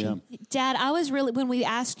salvation. Dad, I was really, when we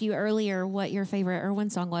asked you earlier what your favorite Erwin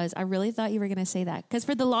song was, I really thought you were going to say that. Because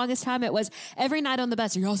for the longest time, it was every night on the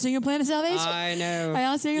bus, are y'all singing Plan of Salvation? I know. Are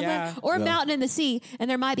y'all singing Yeah. Plan? Or Mountain in the Sea. And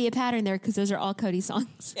there might be a pattern there because those are all Cody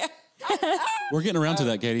songs. Yeah. We're getting around to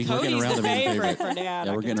that, Katie. We're getting Cody's around to the being favorite favorite. for Dad.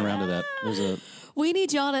 Yeah, I we're can getting tell. around to that. There's a We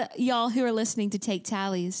need y'all who are listening to take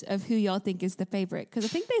tallies of who y'all think is the favorite. Because I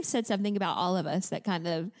think they've said something about all of us that kind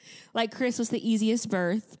of, like Chris was the easiest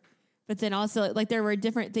birth, but then also like there were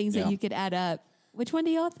different things Yeah. that you could add up. Which one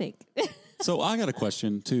do y'all think? So I got a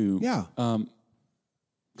question too. Yeah.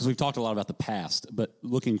 Because we've talked a lot about the past, but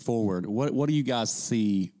looking forward, what do you guys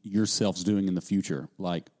see yourselves doing in the future?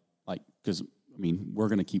 Because we're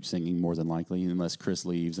going to keep singing more than likely, unless Chris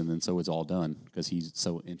leaves, and then so it's all done because he's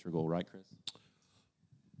so integral, right, Chris?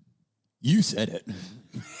 You said it.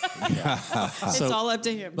 It's all up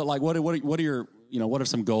to him. But like, what are your what are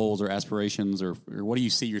some goals or aspirations, or what do you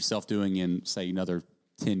see yourself doing in say another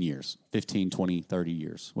 10 years, 15, 20, 30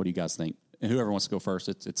 years? What do you guys think? And whoever wants to go first,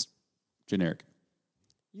 it's generic.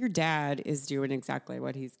 Your dad is doing exactly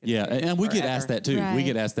what he's going to Yeah, do and we get forever. asked that too. We Right.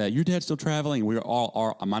 get asked that. Your dad's still traveling. We're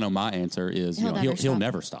all. I know my answer is He'll never he'll stop.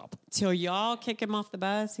 never stop. Till y'all kick him off the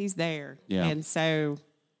bus, he's there. Yeah. And so,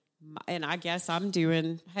 and I guess I'm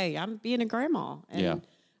being a grandma. And Yeah.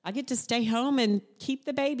 I get to stay home and keep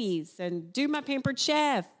the babies and do my pampered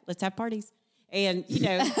chef. Let's have parties. And,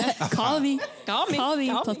 Call me. Call me. Call me.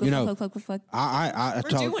 Call Plug, me. You know, plug, plug, plug, plug. I We're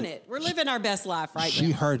told, doing it. We're living our best life right She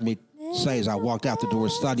now. heard me say as I walked out the door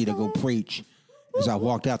Sunday to go preach. As I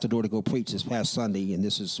walked out the door to go preach this past Sunday, and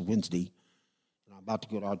this is Wednesday, and I'm about to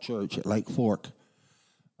go to our church at Lake Fork.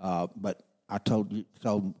 But I told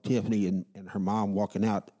Tiffany and her mom walking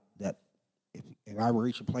out that if I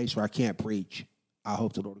reach a place where I can't preach, I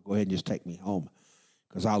hope the Lord will go ahead and just take me home.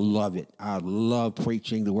 because I love it. I love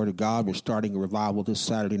preaching the Word of God. We're starting a revival this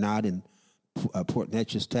Saturday night in Port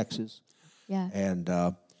Neches, Texas. Yeah.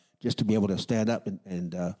 And just to be able to stand up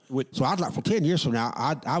and so I'd like for 10 years from now,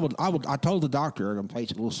 I told the doctor, I'm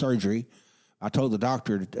facing a little surgery. I told the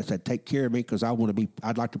doctor, I said, take care of me because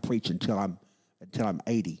I'd like to preach until I'm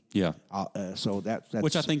 80. Yeah. So that's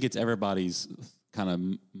which I think it's everybody's kind of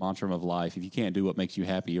mantra of life. If you can't do what makes you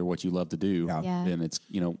happy or what you love to do, then it's,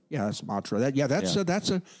 that's a mantra.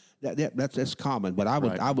 That's common. But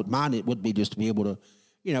I would mind it would be just to be able to,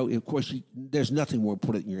 of course, there's nothing more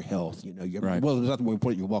important in your health. Well, there's nothing more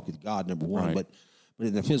important in your walk with God, number one. Right. But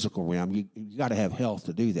in the physical realm, you got to have health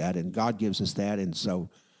to do that, and God gives us that. And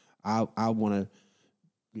so, I want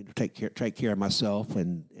to take care of myself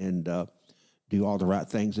and do all the right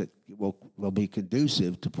things that will be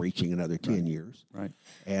conducive to preaching another 10 years. Right.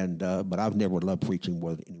 And but I've never loved preaching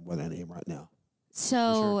more than I am right now.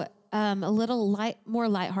 So a little more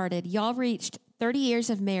lighthearted. Y'all reached 30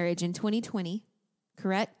 years of marriage in 2020,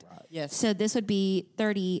 correct? Right. Yes. So this would be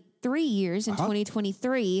 33 years in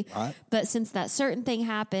 2023. Right. But since that certain thing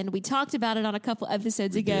happened, we talked about it on a couple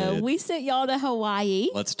episodes ago. did. We sent y'all to Hawaii.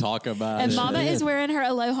 Let's talk about And it. Mama is wearing her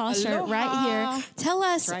Aloha shirt right here. Tell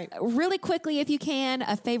us right. really quickly, if you can,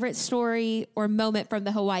 a favorite story or moment from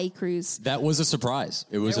the Hawaii cruise. That was a surprise.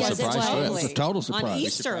 It was Yes, a surprise it trip. was. It's a total surprise. On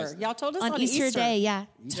Easter. Y'all told us on Easter Day, yeah.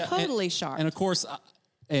 Totally shocked. And of course,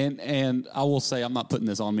 and I will say, I'm not putting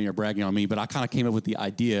this on me or bragging on me, but I kind of came up with the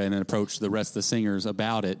idea and then approached the rest of the singers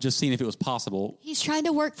about it, just seeing if it was possible. He's trying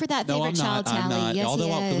to work for that No, favorite I'm child not. I'm tally. not. Yes, Although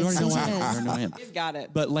he is. we already know Yes, him. he We is. already know him. He's got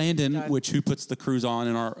it. But Landon, who puts the cruise on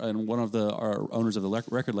and one of our owners of the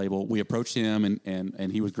record label, we approached him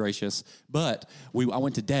and he was gracious. But I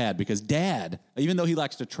went to Dad because Dad, even though he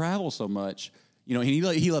likes to travel so much,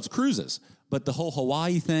 he loves cruises. But the whole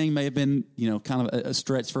Hawaii thing may have been, kind of a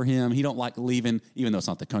stretch for him. He don't like leaving, even though it's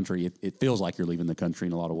not the country. It feels like you're leaving the country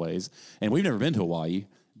in a lot of ways. And we've never been to Hawaii,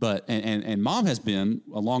 but and Mom has been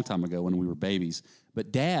a long time ago when we were babies.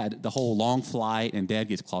 But Dad, the whole long flight, and Dad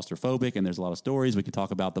gets claustrophobic, and there's a lot of stories. We could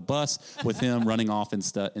talk about the bus with him running off and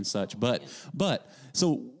such. But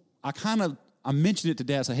so I mentioned it to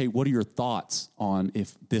Dad. I said, hey, what are your thoughts on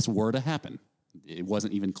if this were to happen? It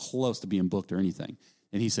wasn't even close to being booked or anything.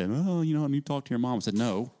 And he said, oh, I need to talk to your mom. I said,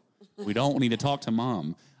 no, we don't need to talk to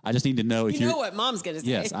Mom. I just need to know if you know what Mom's going to say.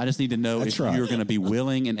 Yes, I just need to know That's if right. you're going to be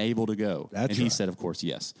willing and able to go. That's he right. said, of course,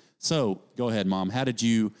 yes. So go ahead, Mom. How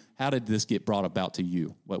did this get brought about to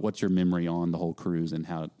you? What's your memory on the whole cruise and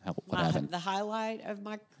what happened? The highlight of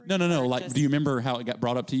my cruise? No. or Like, just- do you remember how it got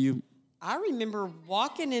brought up to you? I remember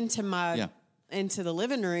walking into into the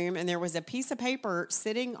living room, and there was a piece of paper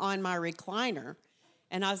sitting on my recliner.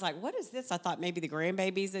 And I was like, what is this? I thought maybe the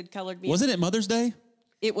grandbabies had colored me. Was it at Mother's Day?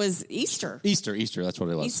 It was Easter. Easter. That's what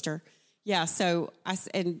it was. Easter. Yeah. So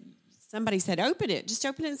and somebody said, open it. Just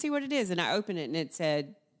open it and see what it is. And I opened it, and it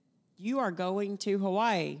said, you are going to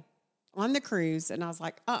Hawaii on the cruise. And I was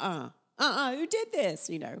like, who did this?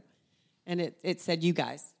 And it said, you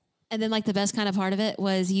guys. And then, the best kind of part of it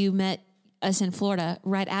was you met us in Florida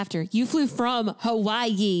right after. You flew from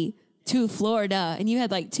Hawaii to Florida, and you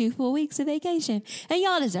had 2 full weeks of vacation. And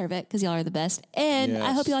y'all deserve it because y'all are the best. And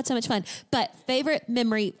I hope y'all had so much fun. But favorite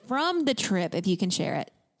memory from the trip, if you can share it.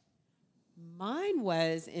 Mine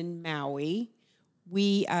was in Maui.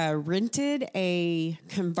 We rented a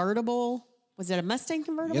convertible. Was it a Mustang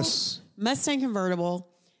convertible? Yes. Mustang convertible.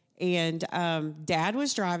 And Dad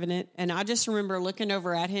was driving it. And I just remember looking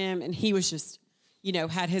over at him, and he was just,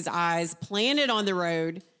 had his eyes planted on the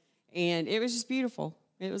road. And it was just beautiful.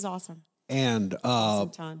 It was awesome. And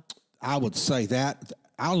Awesome time. I would say that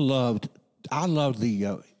I loved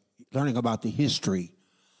the learning about the history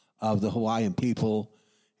of the Hawaiian people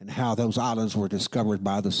and how those islands were discovered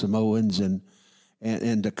by the Samoans and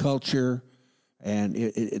the culture. And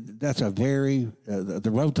that's a very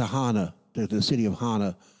the road to Hana, to the city of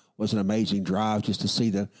Hana, was an amazing drive just to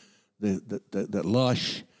see the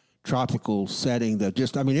lush tropical setting.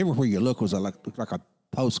 Everywhere you look was like a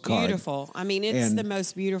postcard. Beautiful. It's the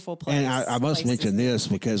most beautiful place. And I must mention this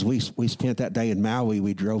because we spent that day in Maui.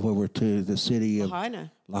 We drove over to the city of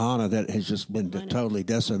Lahaina that has just been totally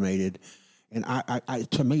decimated. And I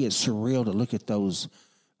to me, it's surreal to look at those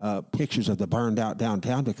pictures of the burned out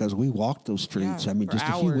downtown because we walked those streets. Yeah, just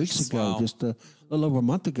a few weeks ago, just a little over a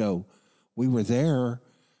month ago, we were there.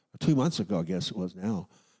 2 months ago, I guess it was now.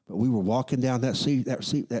 But we were walking down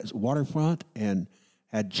that waterfront and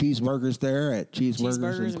had cheeseburgers there at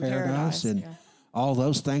Cheeseburgers in Paradise. And all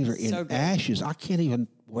those things are in ashes. I can't even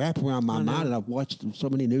wrap around my mind. And I've watched so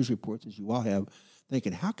many news reports, as you all have,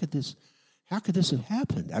 thinking, how could this have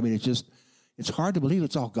happened? It's hard to believe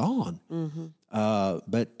it's all gone.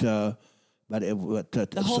 The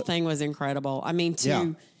whole thing was incredible. I mean,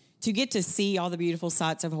 to get to see all the beautiful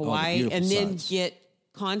sights of Hawaii and then get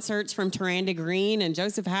concerts from Taranda Green and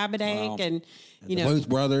Joseph Habedank and the Blues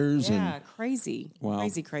Brothers. Crazy.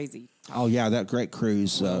 Crazy. Oh yeah, that great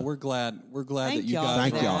cruise. We're glad Thank that you y'all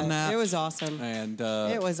guys for were on that. It was awesome. And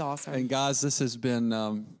it was awesome. And guys, this has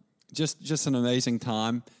been just an amazing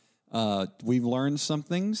time. We've learned some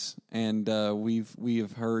things, and we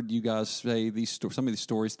have heard you guys say some of these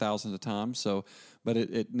stories thousands of times. So, but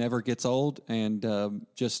it never gets old. And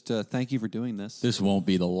just thank you for doing this. This won't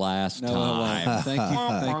be the last time.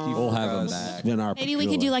 Thank you. We'll have them guys. back. Been our Maybe we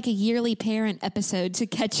could do like a yearly parent episode to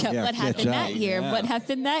catch up what happened that year. Yeah. What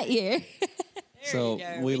happened that year? So go.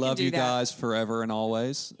 we We love can do you that. guys forever and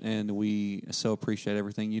always, and we so appreciate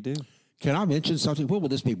everything you do. Can I mention something? When will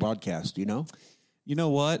this be broadcast? Do you know? You know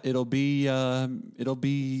what? It'll be It'll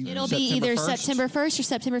be September either 1st. September 1st or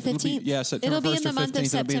September 15th. September It'll be 1st in the or month of 15th. It'll be in the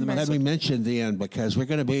September. month Let me mention then, because we're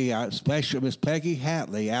going to be, especially Miss Peggy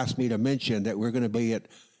Hatley asked me to mention that we're going to be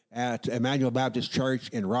at Emmanuel Baptist Church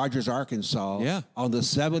in Rogers, Arkansas on the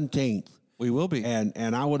 17th. We will be.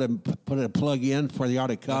 And I would have put a plug in for the ought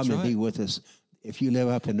to come That's and be right. with us if you live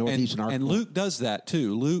up in northeastern And Arkansas. Luke does that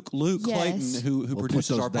too. Luke Yes. Clayton, who We'll put produces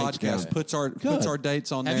those our dates podcast, down. puts our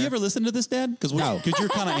dates on Have there. you ever listened to this, Dad? Because you're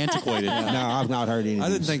kind of antiquated. No, I've not heard anything. I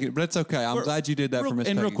didn't think it, but it's okay. I'm glad you did that for Miss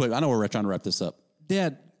And Peggy. real quick, I know we're trying to wrap this up,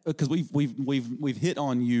 Dad, because we've hit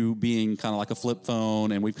on you being kind of like a flip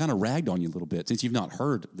phone, and we've kind of ragged on you a little bit since you've not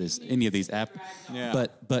heard any of these apps. Yeah.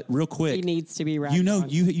 But real quick, He needs to be ragged You know, on.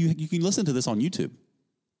 you can listen to this on YouTube.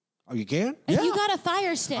 Oh, you can? And you got a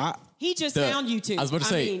Fire Stick. He just found YouTube. I was about to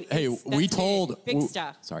say, mean, hey, that's we big. told big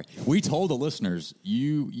stuff. Sorry, we told the listeners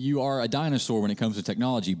you are a dinosaur when it comes to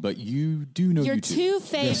technology, but you do know Your YouTube. two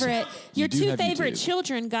favorite, You do have favorite YouTube.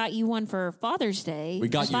 children got you one for Father's Day. We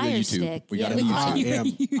got a you a Fire YouTube. Stick. We got Yeah, a we YouTube. got you a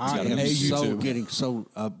YouTube. I am Hey, so YouTube. getting so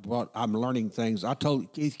I'm learning things. I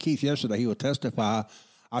told Keith yesterday, he will testify.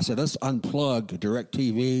 I said, let's unplug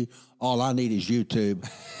DirecTV. All I need is YouTube.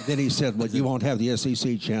 Then he said, well, you won't have the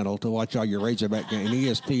SEC channel to watch all your Razorback games and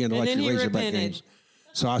ESPN to watch then your he Razorback repented. games.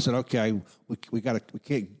 So I said, okay, we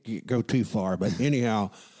can't go too far. But anyhow,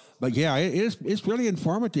 yeah, it's really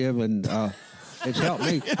informative and it's helped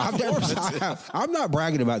me. I'm not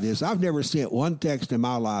bragging about this. I've never sent one text in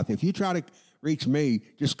my life. If you try to reach me,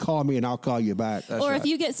 just call me and I'll call you back. Or if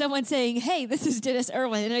you get someone saying, "Hey, this is Dennis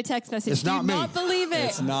Erwin," in a text message, It's not do me. not believe it.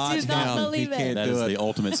 It's not do not him. believe He it. can't That do is it. the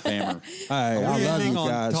ultimate spammer. Hey, I We're love ending you on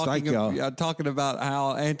guys. Thank y'all. talking about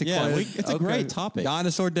how antiquated. Yeah, it's a great topic.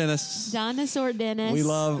 Dinosaur Dennis. Dinosaur Dennis. We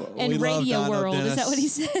love and we love Radio Dino World. Dennis Is that what he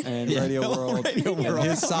said? And Radio World. Radio And World.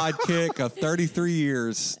 his sidekick of 33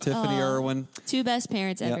 years, Tiffany Irwin. Two best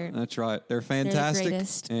parents ever. Yeah, that's right. They're fantastic.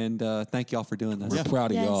 greatest. And thank y'all for doing this. We're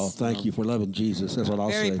proud of Yes. y'all. Thank you for loving Jesus. That's what I'll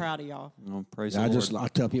Very say. proud of y'all. Oh, praise I the Lord. I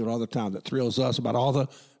tell people all the time that thrills us about all the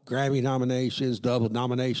Grammy nominations,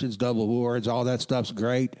 double awards, all that stuff's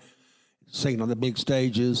great. Singing on the big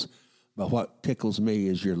stages. But what tickles me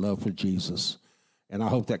is your love for Jesus. And I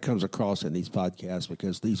hope that comes across in these podcasts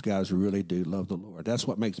because these guys really do love the Lord. That's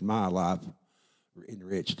what makes my life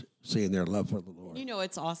enriched, seeing their love for the Lord. You know,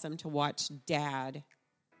 it's awesome to watch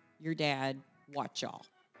your dad, watch y'all.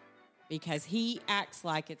 Because he acts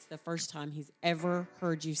like it's the first time he's ever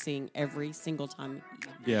heard you sing every single time.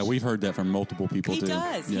 Yeah, we've heard that from multiple people He too.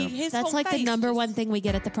 does. Yeah. His That's whole like the face number just- one thing we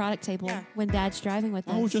get at the product table Yeah. when Dad's driving with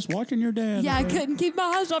us. I was just watching your dad. yeah, I couldn't keep my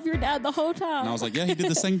eyes off your dad the whole time. And I was like, yeah, he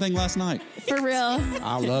did the same thing last night. For real.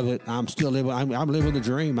 I love it. I'm still living. I'm living the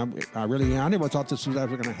dream. I really am. I never thought this was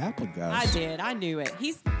ever going to happen, I guys. did. I knew it.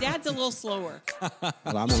 Dad's a little slower. Well,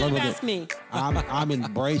 I'm Should have loving asked it. me. I'm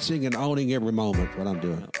embracing and owning every moment what I'm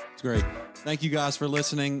doing. It's great. Thank you guys for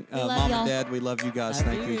listening. love Mom y'all. and Dad, we love you guys. Love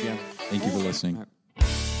Thank you you. again. Thank you for listening.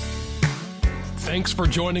 Thanks for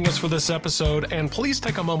joining us for this episode, and please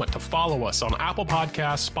take a moment to follow us on Apple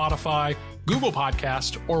Podcasts, Spotify, Google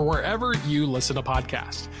Podcast, or wherever you listen to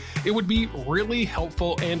podcasts. It would be really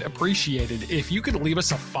helpful and appreciated if you could leave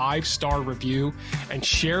us a 5-star review and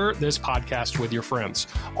share this podcast with your friends.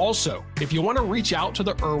 Also, if you want to reach out to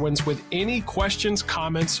the Irwins with any questions,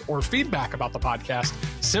 comments, or feedback about the podcast,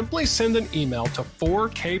 simply send an email to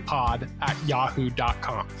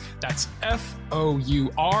 4kpod@yahoo.com. That's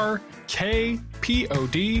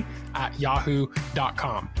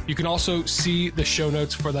FOURKPOD@yahoo.com. You can also see the show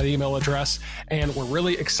notes for that email address, and we're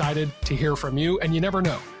really excited to hear from you. And you never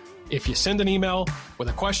know, if you send an email with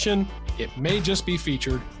a question, it may just be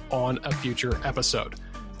featured on a future episode.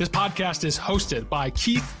 This podcast is hosted by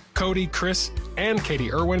Keith, Cody, Chris, and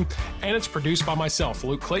Katie Irwin, and it's produced by myself,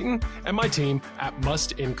 Luke Clayton, and my team at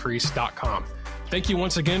mustincrease.com. Thank you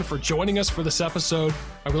once again for joining us for this episode,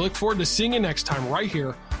 and we look forward to seeing you next time right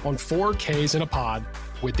here on 4Ks in a Pod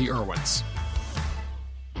with the Erwins.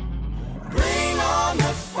 Bring on the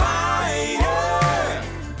fire,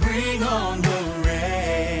 bring on the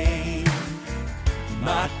rain.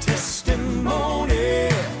 My testimony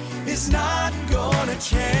is not gonna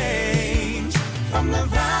change. From the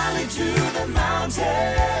valley to the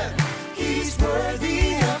mountain, he's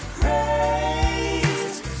worthy of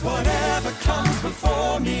praise. Whatever comes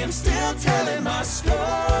before me, I'm still telling my story.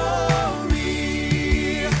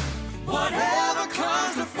 Whatever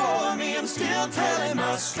comes before me, I'm still telling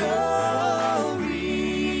my story.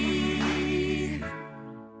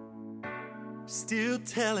 Still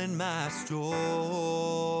telling my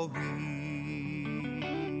story.